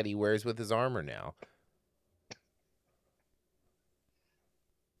skirt that he wears with his armor now.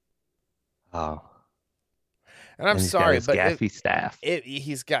 Oh. And I'm sorry, but gaffy staff.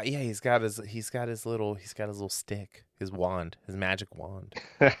 He's got his little stick, his wand, his magic wand.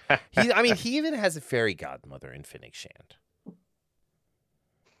 He even has a fairy godmother in Fennec Shand.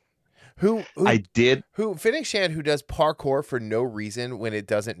 Who Fennec Shand, who does parkour for no reason when it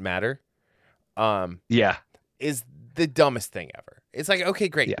doesn't matter. Is the dumbest thing ever. It's like, okay,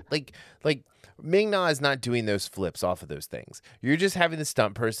 great. Yeah. Like Ming-Na is not doing those flips off of those things. You're just having the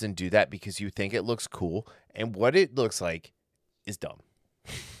stunt person do that because you think it looks cool, and what it looks like is dumb.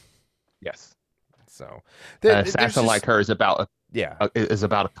 Yes. So assassin like her is about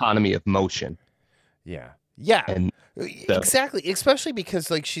economy of motion. Yeah. Yeah. And exactly. Especially because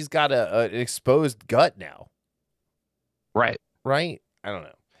like she's got an exposed gut now. Right. Right? I don't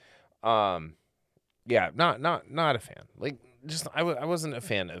know. Yeah, not a fan. Like, just I wasn't a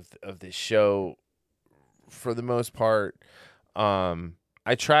fan of this show for the most part.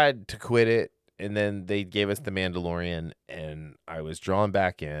 I tried to quit it, and then they gave us The Mandalorian, and I was drawn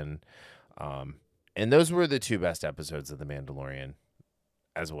back in. And those were the 2 best episodes of The Mandalorian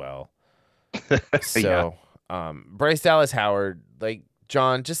as well. So, Bryce Dallas Howard, like,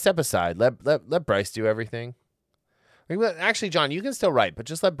 John, just step aside. Let Bryce do everything. Actually, John, you can still write, but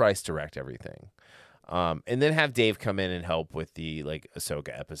just let Bryce direct everything. And then have Dave come in and help with the like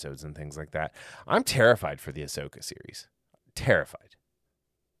Ahsoka episodes and things like that. I'm terrified for the Ahsoka series. Terrified.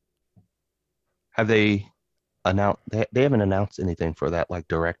 Have they announced? They haven't announced anything for that, like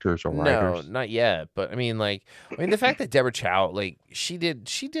directors or writers. No, not yet. But I mean, the fact that Deborah Chow, like, she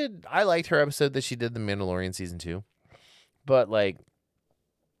did. I liked her episode that she did the Mandalorian season 2, but like,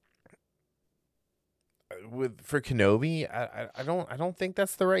 for Kenobi, I don't think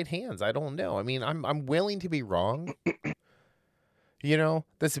that's the right hands. I don't know. I mean, I'm willing to be wrong. You know,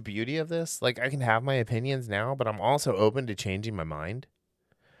 that's the beauty of this. Like, I can have my opinions now, but I'm also open to changing my mind.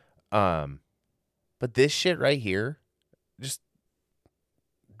 But this shit right here, just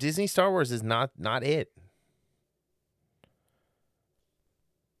Disney Star Wars is not it.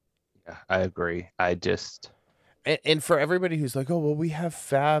 Yeah, I agree. And for everybody who's like, oh well, we have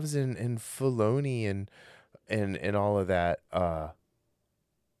Favs and Filoni and all of that.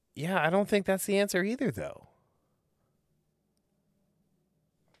 Yeah, I don't think that's the answer either, though.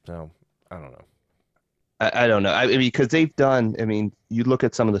 So I don't know. I don't know. I mean, because they've done. I mean, you look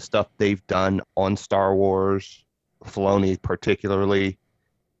at some of the stuff they've done on Star Wars, Filoni particularly.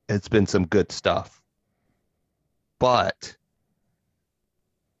 It's been some good stuff, but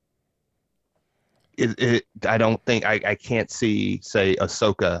I don't think I can't say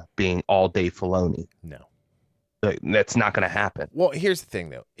Ahsoka being all Dave Filoni. No. That's not going to happen. Well, here's the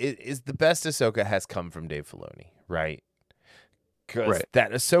thing, though. Is the best Ahsoka has come from Dave Filoni, right? Because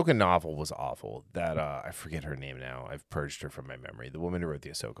that Ahsoka novel was awful. That I forget her name now. I've purged her from my memory. The woman who wrote the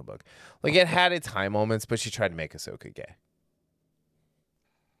Ahsoka book. Like, it had its high moments, but she tried to make Ahsoka gay.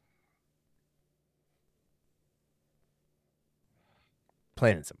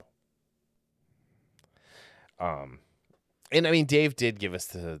 Plain and simple. And I mean, Dave did give us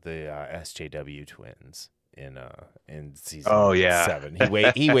the SJW twins in season 7.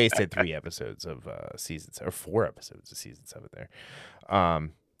 He wasted 3 episodes of season 7, or 4 episodes of season 7 there.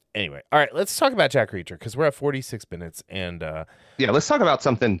 Anyway, all right, let's talk about Jack Reacher because we're at 46 minutes and let's talk about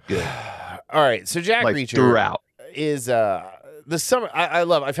something good. All right, so Jack Reacher throughout is the summer.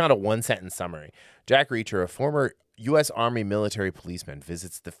 I found a 1-sentence summary. Jack Reacher, a former U.S. Army military policeman,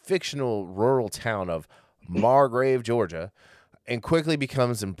 visits the fictional rural town of Margrave, Georgia, and quickly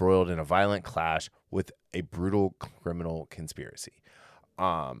becomes embroiled in a violent clash with a brutal criminal conspiracy.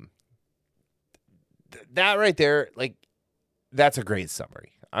 That right there, like, that's a great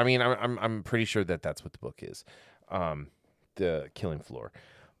summary. I mean, I'm pretty sure that that's what the book is, The Killing Floor.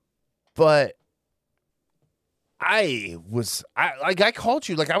 But I called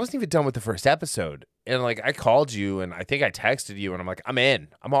you, like, I wasn't even done with the first episode, and like I called you, and I think I texted you, and I'm like, I'm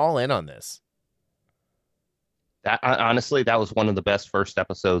all in on this. Honestly, that was one of the best first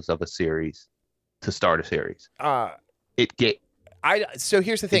episodes of a series to start a series. So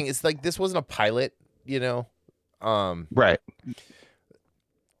here's the thing: it's like this wasn't a pilot, you know, right?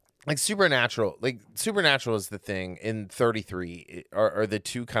 Like Supernatural is the thing in 33 are the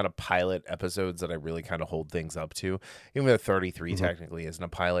two kind of pilot episodes that I really kind of hold things up to. Even though 33 technically isn't a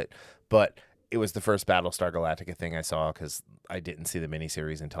pilot, but it was the first Battlestar Galactica thing I saw because I didn't see the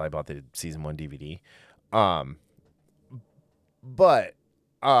miniseries until I bought the season 1 DVD. But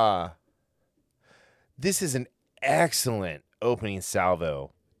this is an excellent opening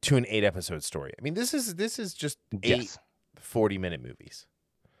salvo to an 8-episode story. I mean, this is just 8 40-minute movies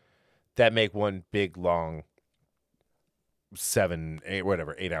that make one big long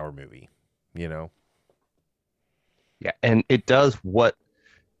 8-hour movie, you know? Yeah, and it does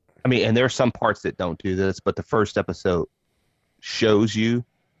and there are some parts that don't do this, but the first episode shows you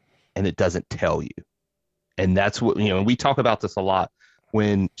and it doesn't tell you. And that's what, we talk about this a lot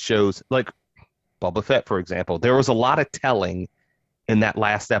when shows like Boba Fett, for example. There was a lot of telling in that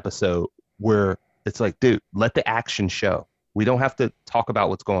last episode where it's like, dude, let the action show. We don't have to talk about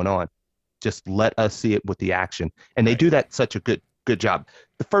what's going on. Just let us see it with the action. And they do that such a good job.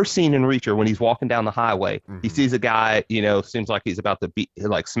 The first scene in Reacher, when he's walking down the highway, he sees a guy, seems like he's about to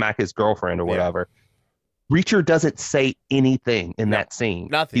smack his girlfriend or whatever. Reacher doesn't say anything in that scene.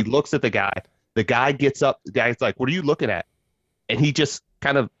 Nothing. He looks at the guy. The guy gets up. The guy's like, what are you looking at? And he just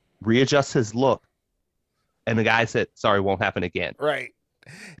kind of readjusts his look. And the guy said, sorry, won't happen again. Right.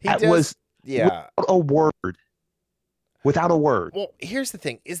 Was without a word. Without a word. Well, here's the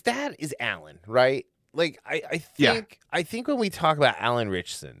thing. Is Alan, right? Like, I think when we talk about Alan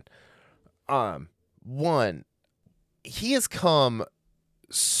Ritchson, one, he has come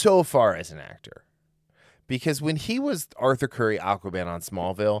so far as an actor. Because when he was Arthur Curry Aquaman on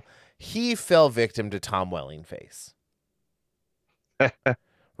Smallville, he fell victim to Tom Welling face.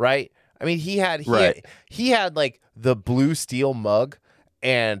 Right? I mean, he had like the blue steel mug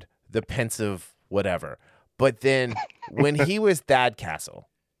and the pensive whatever. But then when he was Thad Castle,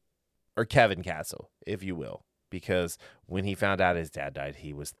 or Kevin Castle, if you will, because when he found out his dad died,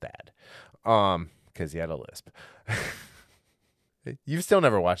 he was Thad, because he had a lisp. You've still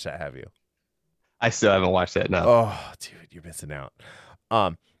never watched that, have you? I still haven't watched that. No. Oh, dude, you're missing out.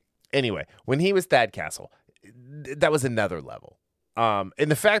 Anyway, when he was Thad Castle, that was another level. And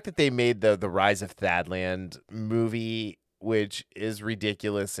the fact that they made the Rise of Thadland movie, which is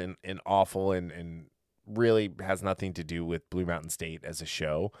ridiculous and awful and really has nothing to do with Blue Mountain State as a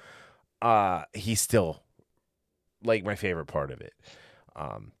show, he's still like my favorite part of it.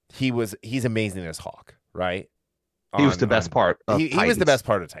 He's amazing as Hawk, right? He was the best part of Titans. He was the best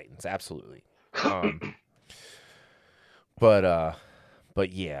part of Titans, absolutely. But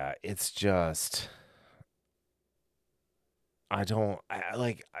yeah, it's just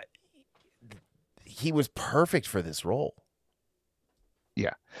he was perfect for this role.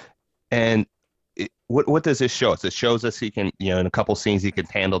 Yeah. And what does this show us? It shows us he can, in a couple scenes, he can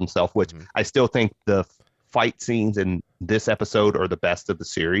handle himself, which I still think the fight scenes in this episode are the best of the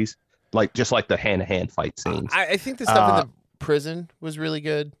series. Just like the hand-to-hand fight scenes. I think the stuff in the prison was really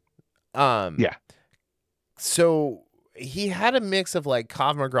good. Yeah. So he had a mix of like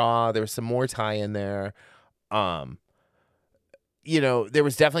Krav Maga. There was some Muay Thai in there. There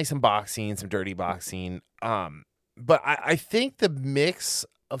was definitely some boxing, some dirty boxing. But I think the mix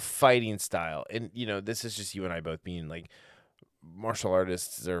of fighting style, and this is just you and I both being like martial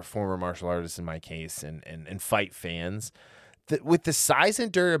artists or former martial artists in my case, and fight fans, that with the size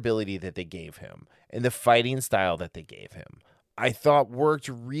and durability that they gave him and the fighting style that they gave him, I thought worked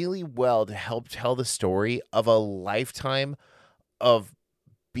really well to help tell the story of a lifetime of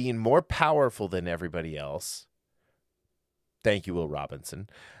being more powerful than everybody else. Thank you, Will Robinson.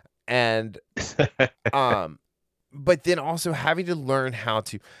 And but then also having to learn how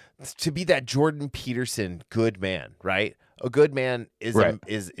to be that Jordan Peterson good man, right? A good man is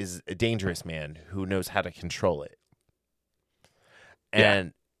is a dangerous man who knows how to control it.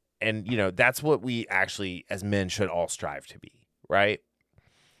 And that's what we actually as men should all strive to be, right?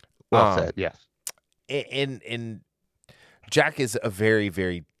 Well said, yes. And Jack is a very,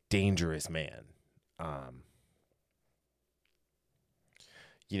 very dangerous man.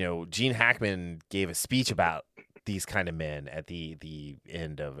 Gene Hackman gave a speech about these kind of men at the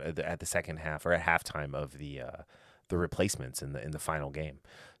end of at the second half or at halftime of the Replacements in the final game.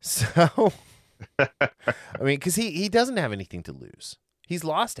 So, I mean, because he doesn't have anything to lose. He's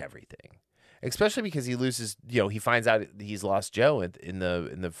lost everything, especially because he loses. He finds out he's lost Joe in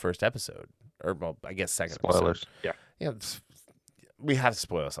the first episode, or well, I guess second. Spoilers. Episode. Yeah. We have to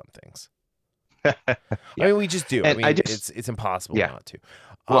spoil some things. Yeah. I mean, we just do. And it's impossible not to.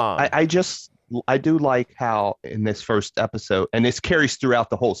 Well, I do like how in this first episode, and this carries throughout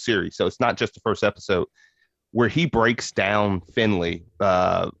the whole series, so it's not just the first episode, where he breaks down Finley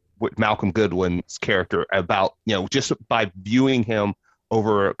with Malcolm Goodwin's character about, just by viewing him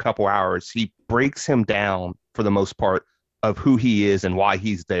over a couple hours, he breaks him down for the most part of who he is and why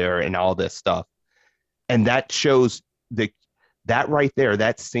he's there and all this stuff. And that shows that right there,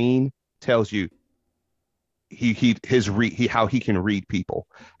 that scene tells you how he can read people,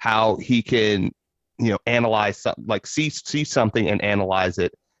 how he can, analyze something, like see something and analyze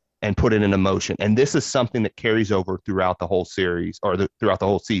it and put it in emotion. And this is something that carries over throughout the whole series, or throughout the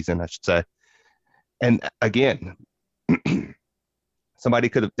whole season, I should say. And again, they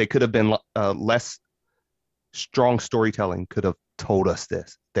could have been less strong storytelling could have told us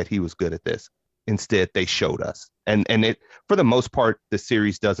that he was good at this. Instead, they showed us. And it, for the most part, the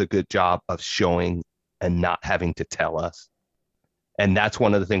series does a good job of showing and not having to tell us. And that's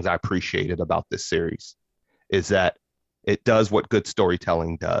one of the things I appreciated about this series, is that it does what good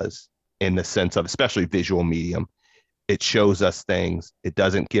storytelling does, in the sense of, especially visual medium. It shows us things. It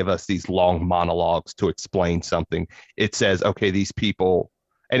doesn't give us these long monologues to explain something. It says, okay, these people,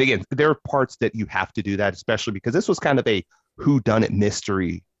 and again, there are parts that you have to do that, especially because this was kind of a whodunit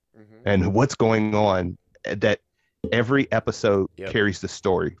mystery and what's going on, that every episode carries the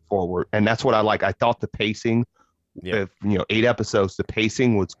story forward. And that's what I like. I thought the pacing, 8 episodes, the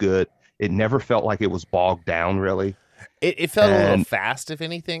pacing was good. It never felt like it was bogged down, really. It felt a little fast, if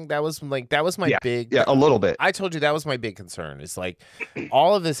anything. That was my big... Yeah, a little bit. I told you that was my big concern. It's like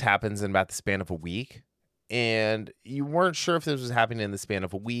all of this happens in about the span of a week, and you weren't sure if this was happening in the span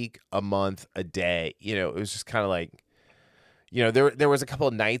of a week, a month, a day. It was just kind of like, there was a couple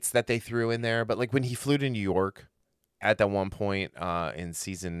of nights that they threw in there, but like when he flew to New York at that one point in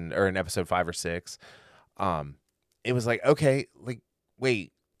episode 5 or 6, it was like, okay, like,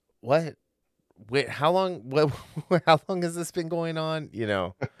 wait, what? Wait, how long? How long has this been going on?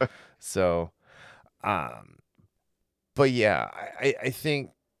 So, Um, but yeah, I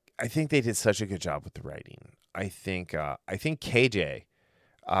think they did such a good job with the writing. I think KJ,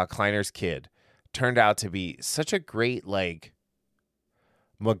 Kleiner's kid, turned out to be such a great like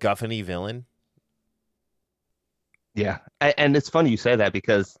MacGuffin-y villain. Yeah, and it's funny you say that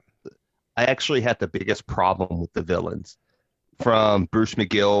because I actually had the biggest problem with the villains from Bruce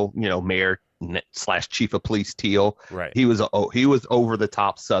McGill, Mayor slash Chief of Police Teal. Right. He was over the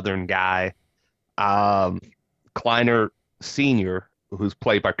top Southern guy. Kleiner Senior, who's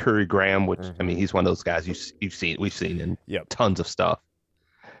played by Curry Graham, which I mean, he's one of those guys we've seen in tons of stuff.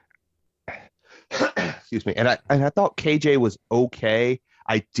 Excuse me. And I thought KJ was okay.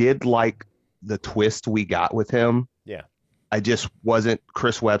 I did like the twist we got with him. Yeah. I just wasn't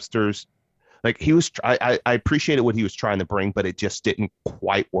Chris Webster's. Like he was, I appreciated what he was trying to bring, but it just didn't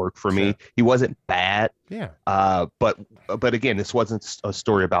quite work for me. He wasn't bad. Yeah. But again, this wasn't a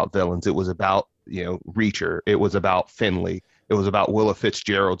story about villains. It was about, Reacher. It was about Finley. It was about Willa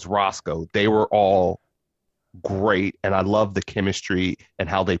Fitzgerald's Roscoe. They were all great, and I love the chemistry and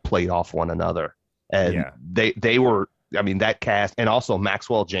how they played off one another. And they were, I mean, that cast, and also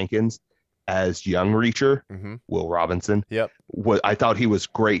Maxwell Jenkins as young Reacher, Will Robinson. Yep. I thought he was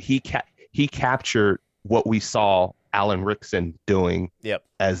great. He captured what we saw Alan Rickson doing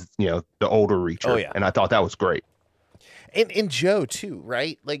as, the older Reacher. Oh, yeah. And I thought that was great. And Joe too,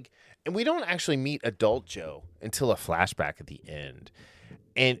 right? Like, and we don't actually meet adult Joe until a flashback at the end.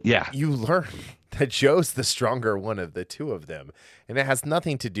 And you learn that Joe's the stronger one of the two of them. And it has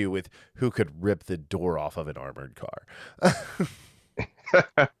nothing to do with who could rip the door off of an armored car.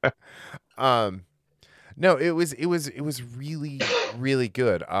 No, it was really, really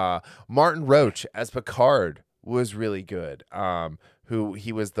good. Martin Roach as Picard was really good. Who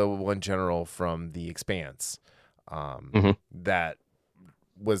he was the one general from The Expanse. That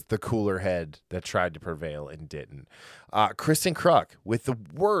was the cooler head that tried to prevail and didn't. Kristen Kruk with the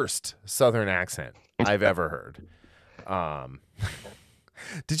worst Southern accent I've ever heard.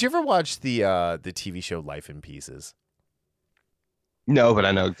 Did you ever watch the TV show Life in Pieces? No, but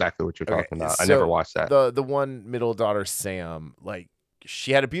I know exactly what you're talking about. I never watched that. The one middle daughter, Sam, like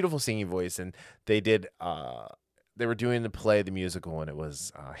she had a beautiful singing voice, and they were doing the play, the musical, and it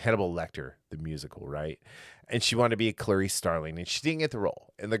was Hannibal Lecter, the musical, right? And she wanted to be Clarice Starling, and she didn't get the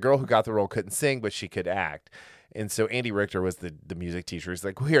role. And the girl who got the role couldn't sing, but she could act. And so Andy Richter was the music teacher. He's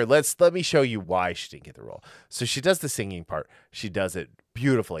like, well, here, let me show you why she didn't get the role. So she does the singing part. She does it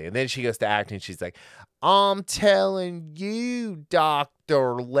beautifully. And then she goes to act, and she's like, I'm telling you,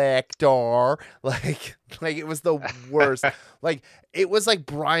 Dr. Lecter. Like it was the worst. Like it was like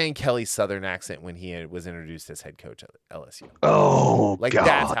Brian Kelly's Southern accent when he was introduced as head coach at LSU. Oh, like God,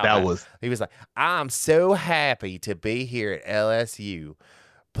 that's how that was. He was like, I'm so happy to be here at LSU.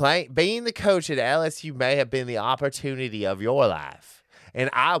 Being the coach at LSU may have been the opportunity of your life. And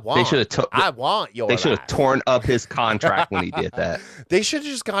I want your They should have torn up his contract when he did that. They should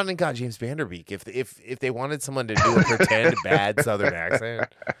have just gone and got James Vanderbeek if they wanted someone to do a pretend bad Southern accent.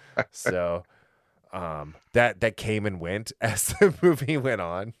 So that came and went as the movie went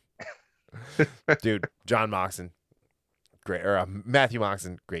on. Dude, John Moxon, great, or Matthew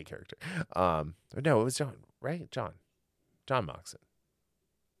Moxon, great character. No, it was John, right? John Moxon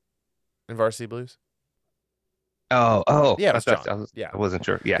in Varsity Blues. Oh, yeah, it was John. I wasn't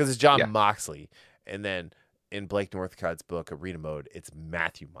sure. Yeah, because it's John Moxley, and then in Blake Northcott's book, Arena Mode, it's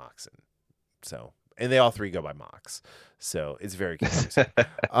Matthew Moxon. So, and they all three go by Mox, so it's very confusing.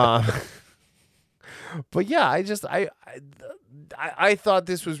 But yeah, I thought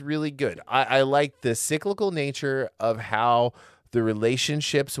this was really good. I like the cyclical nature of how the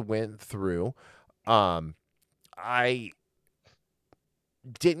relationships went through. I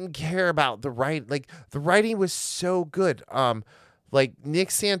didn't care about the writing. Like the writing was so good. Like Nick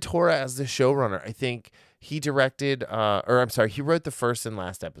Santora as the showrunner, I think he directed he wrote the first and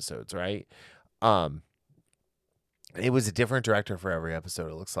last episodes, right? It was a different director for every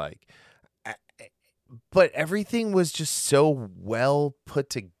episode, it looks like. But everything was just so well put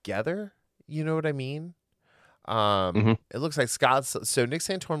together. You know what I mean? It looks like so Nick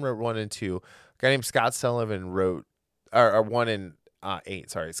Santorum wrote 1 and 2. A guy named Scott Sullivan wrote, or 1 and 8,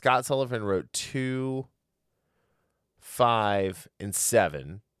 sorry. Scott Sullivan wrote 2, 5, and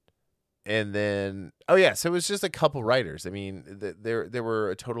 7. And then, so it was just a couple writers. I mean, there were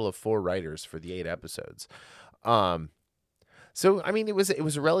a total of 4 writers for the 8 episodes. So, I mean, it was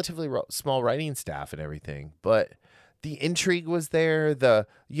a relatively small writing staff and everything, but the intrigue was there.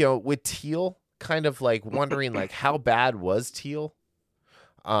 With Teal, kind of like wondering like how bad was Teal?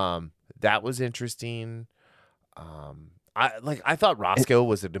 That was interesting. I thought Roscoe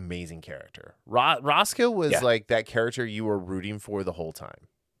was an amazing character. Roscoe was Yeah. like that character you were rooting for the whole time.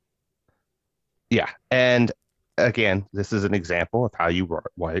 Yeah. And again, this is an example of how you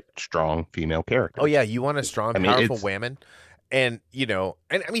write strong female characters. Oh yeah, you want a strong, I mean, powerful it's woman, and and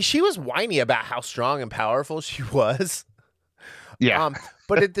I mean, she was whiny about how strong and powerful she was. yeah.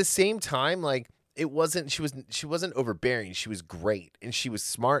 But at the same time, like it wasn't. She wasn't overbearing. She was great, and she was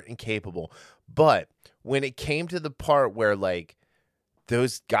smart and capable. But when it came to the part where like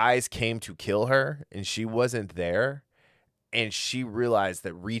those guys came to kill her, and she wasn't there, and she realized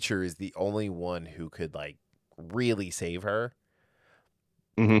that Reacher is the only one who could like really save her.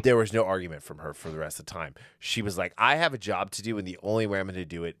 There was no argument from her for the rest of the time. She was like, I have a job to do, and the only way I'm going to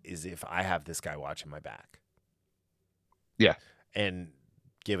do it is if I have this guy watching my back. Yeah. And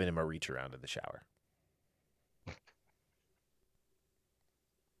giving him a reach around in the shower.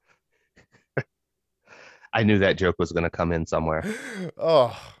 I knew that joke was going to come in somewhere.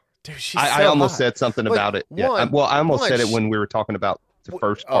 Oh, dude, she's I almost said something like, about it. Yeah. I almost said it when we were talking about the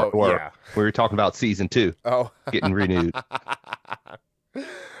first part, or yeah. we were talking about season 2 getting renewed.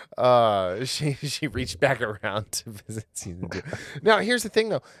 She reached back around to visit season 2. Now, here's the thing,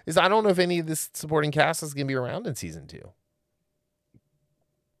 though, is I don't know if any of this supporting cast is going to be around in season 2.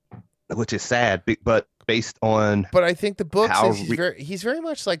 Which is sad, but based on... But I think the book says he's very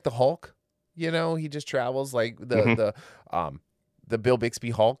much like the Hulk. He just travels like the Bill Bixby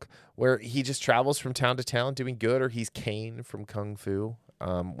Hulk, where he just travels from town to town doing good, or he's Kane from Kung Fu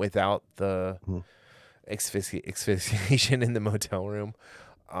without the asphyxiation in the motel room.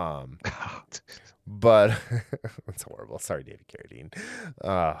 But it's horrible. Sorry, David Carradine.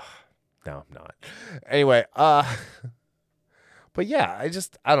 No, I'm not. Anyway, but yeah, I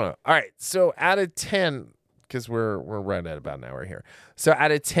don't know. All right, so out of 10, because we're right at about an hour here. So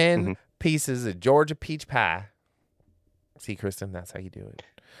out of 10 pieces of Georgia peach pie, see, Kristen, that's how you do it.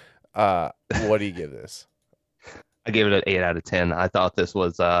 What do you give this? I gave it an 8 out of 10. I thought this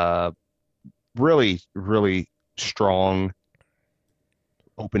was really, really strong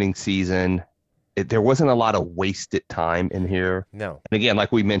opening season. There wasn't a lot of wasted time in here. No. And again,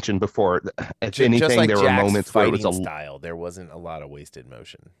 like we mentioned before, if Just anything, like there Jack's were moments where it was style. There wasn't a lot of wasted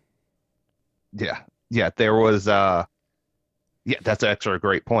motion. Yeah. There was that's actually a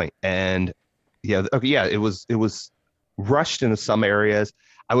great point. And it was rushed into some areas.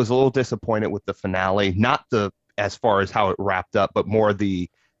 I was a little disappointed with the finale, not as far as how it wrapped up, but more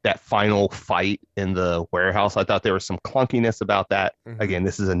that final fight in the warehouse. I thought there was some clunkiness about that. Again,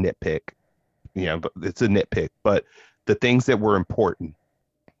 this is a nitpick. But it's a nitpick. But the things that were important,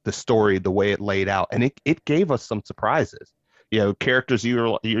 the story, the way it laid out, and it gave us some surprises. Characters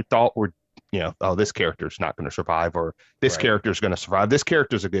you thought were, oh, this character's not going to survive, or this character's going to survive. This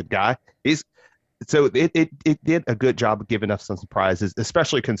character's a good guy. So it did a good job of giving us some surprises,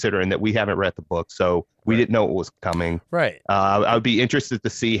 especially considering that we haven't read the book, so we didn't know what was coming. Right. I would be interested to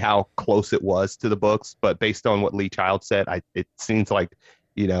see how close it was to the books, but based on what Lee Child said, it seems like,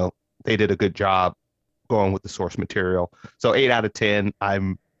 they did a good job going with the source material. So 8 out of 10.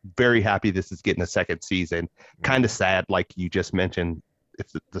 I'm very happy this is getting a second season. Kind of sad, like you just mentioned, if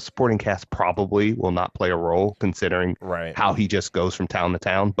the supporting cast probably will not play a role, considering how he just goes from town to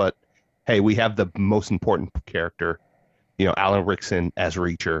town. But hey, we have the most important character, Alan Rickson as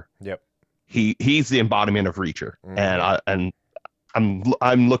Reacher. Yep. He's the embodiment of Reacher, and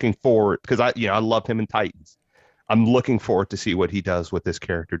I'm looking forward, because I loved him in Titans. I'm looking forward to see what he does with this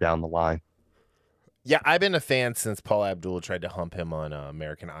character down the line. Yeah, I've been a fan since Paul Abdul tried to hump him on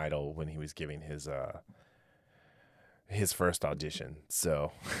American Idol when he was giving his first audition.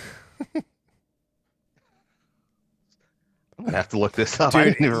 So I'm gonna have to look this up. Dude, I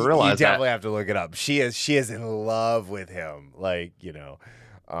didn't even realize you definitely have to look it up. She is in love with him. Like,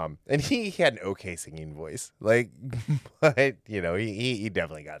 and he had an okay singing voice. Like, but he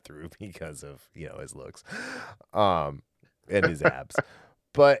definitely got through because of his looks, and his abs.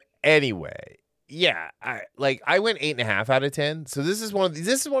 But anyway, yeah, I went 8.5 out of 10. So this is one of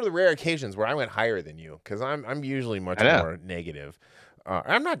the rare occasions where I went higher than you, because I'm usually much more negative.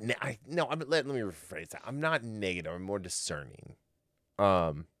 I'm not. Let me rephrase that. I'm not negative. I'm more discerning.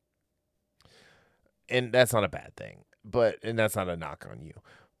 And that's not a bad thing. And that's not a knock on you.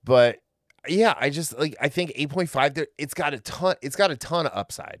 But yeah, I think 8.5 there. It's got a ton of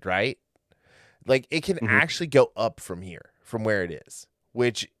upside, right? Like, it can actually go up from here, from where it is,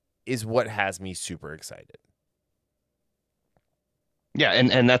 which is what has me super excited. Yeah,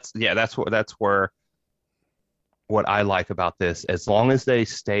 and that's where what I like about this, as long as they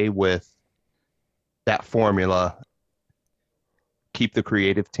stay with that formula, keep the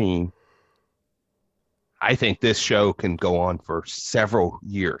creative team, I think this show can go on for several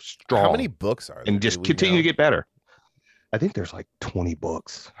years strong. How many books are there? And just continue to get better. I think there's like 20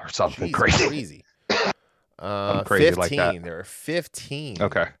 books or something. Jeez, crazy. I'm crazy 15. like that. There are 15.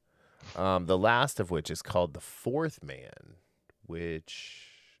 Okay. The last of which is called The Fourth Man, which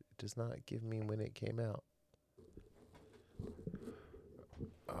does not give me when it came out.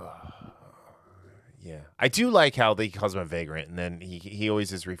 Yeah. I do like how he calls him a vagrant, and then he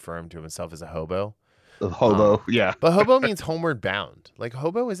always is referring to himself as a hobo. The hobo, yeah. But hobo means homeward bound. Like,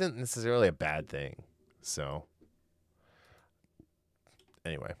 hobo isn't necessarily a bad thing. So,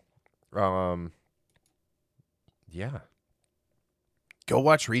 anyway. Yeah. Go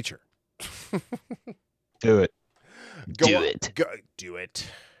watch Reacher. Do it. Do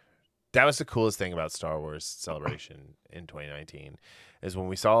it. That was the coolest thing about Star Wars Celebration in 2019 is when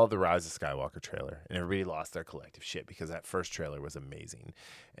we saw the Rise of Skywalker trailer and everybody lost their collective shit because that first trailer was amazing.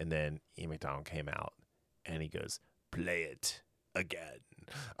 And then Ian McDonald came out and he goes, "Play it again."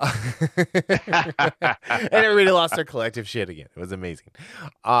 And everybody lost their collective shit again. It was amazing.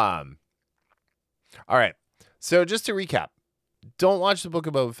 All right. So just to recap, don't watch the Book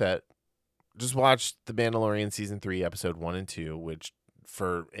of Boba Fett. Just watch The Mandalorian Season 3, Episode 1 and 2, which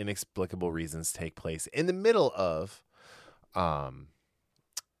for inexplicable reasons take place in the middle of the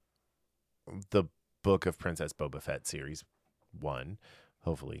Book of Princess Boba Fett Series 1.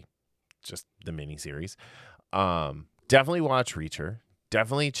 Hopefully just the mini-series. Definitely watch Reacher.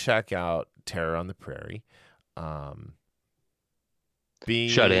 Definitely check out Terror on the Prairie.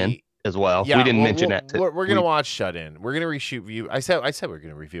 Shut In as well. Yeah, we didn't mention that. We're gonna watch Shut In. We're gonna reshoot view. I said we're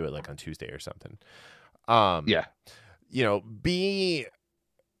gonna review it like on Tuesday or something. Yeah. You know, be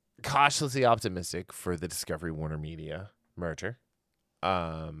cautiously optimistic for the Discovery Warner Media merger.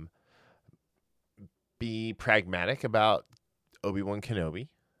 Be pragmatic about Obi-Wan Kenobi,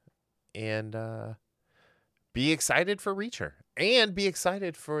 and be excited for Reacher, and be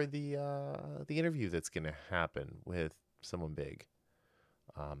excited for the interview that's gonna happen with someone big.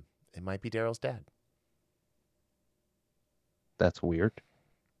 It might be Daryl's dad. That's weird.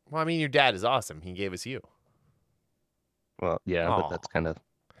 Well, I mean, your dad is awesome. He gave us you. Well, yeah, but that's kind of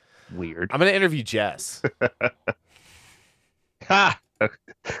weird. I'm going to interview Jess. Ha!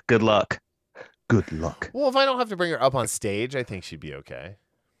 Good luck. Good luck. Well, if I don't have to bring her up on stage, I think she'd be okay.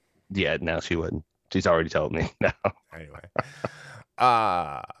 Yeah, no, she wouldn't. She's already told me. No. Anyway.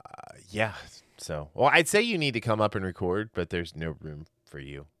 Yeah. So, well, I'd say you need to come up and record, but there's no room for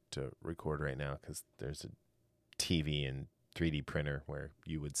you to record right now because there's a TV and 3D printer where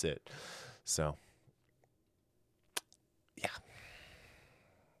you would sit. So, yeah.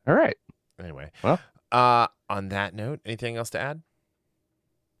 All right. Anyway. Well, on that note, anything else to add?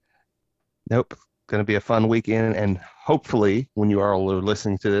 Nope. Going to be a fun weekend, and hopefully, when you all are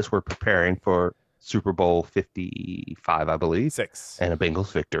listening to this, we're preparing for Super Bowl 55, I believe. 6. And a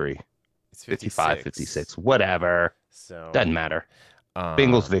Bengals victory. It's 55, 56, whatever. So doesn't matter.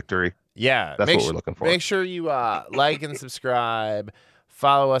 Bengals victory. Yeah, that's what we're looking for. Make sure you like and subscribe.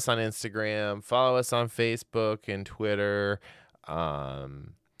 Follow us on Instagram. Follow us on Facebook and Twitter.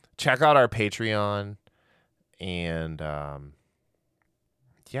 Check out our Patreon. And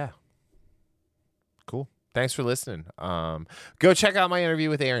yeah. Cool. Thanks for listening. Go check out my interview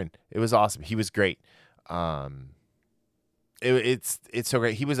with Aaron. It was awesome. He was great. It's so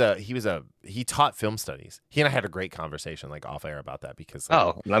great. He taught film studies. He and I had a great conversation like off air about that because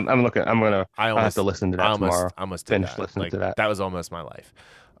I'll have to listen to that tomorrow. I almost finish that. listening like, to that. That was almost my life.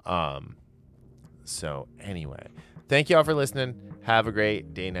 So anyway, thank you all for listening. Have a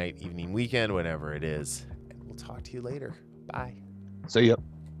great day, night, evening, weekend, whatever it is. And we'll talk to you later. Bye. See ya.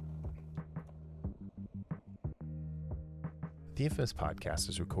 The Infamous Podcast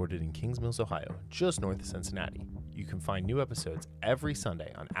is recorded in Kings Mills, Ohio, just north of Cincinnati. You can find new episodes every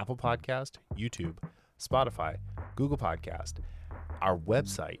Sunday on Apple Podcast, YouTube, Spotify, Google Podcast, our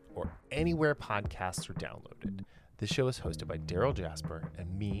website, or anywhere podcasts are downloaded. This show is hosted by Daryl Jasper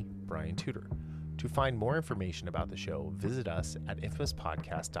and me, Brian Tudor. To find more information about the show, visit us at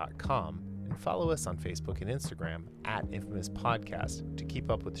infamouspodcast.com and follow us on Facebook and Instagram at Infamous Podcast to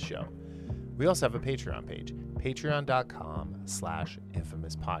keep up with the show. We also have a Patreon page,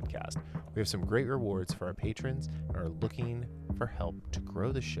 patreon.com/infamouspodcast. We have some great rewards for our patrons and are looking for help to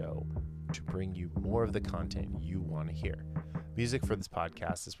grow the show to bring you more of the content you want to hear. Music for this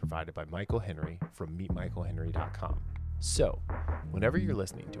podcast is provided by Michael Henry from meetmichaelhenry.com. So, whenever you're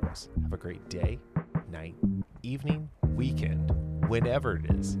listening to us, have a great day, night, evening, weekend, whenever it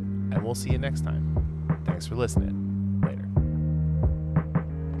is, and we'll see you next time. Thanks for listening.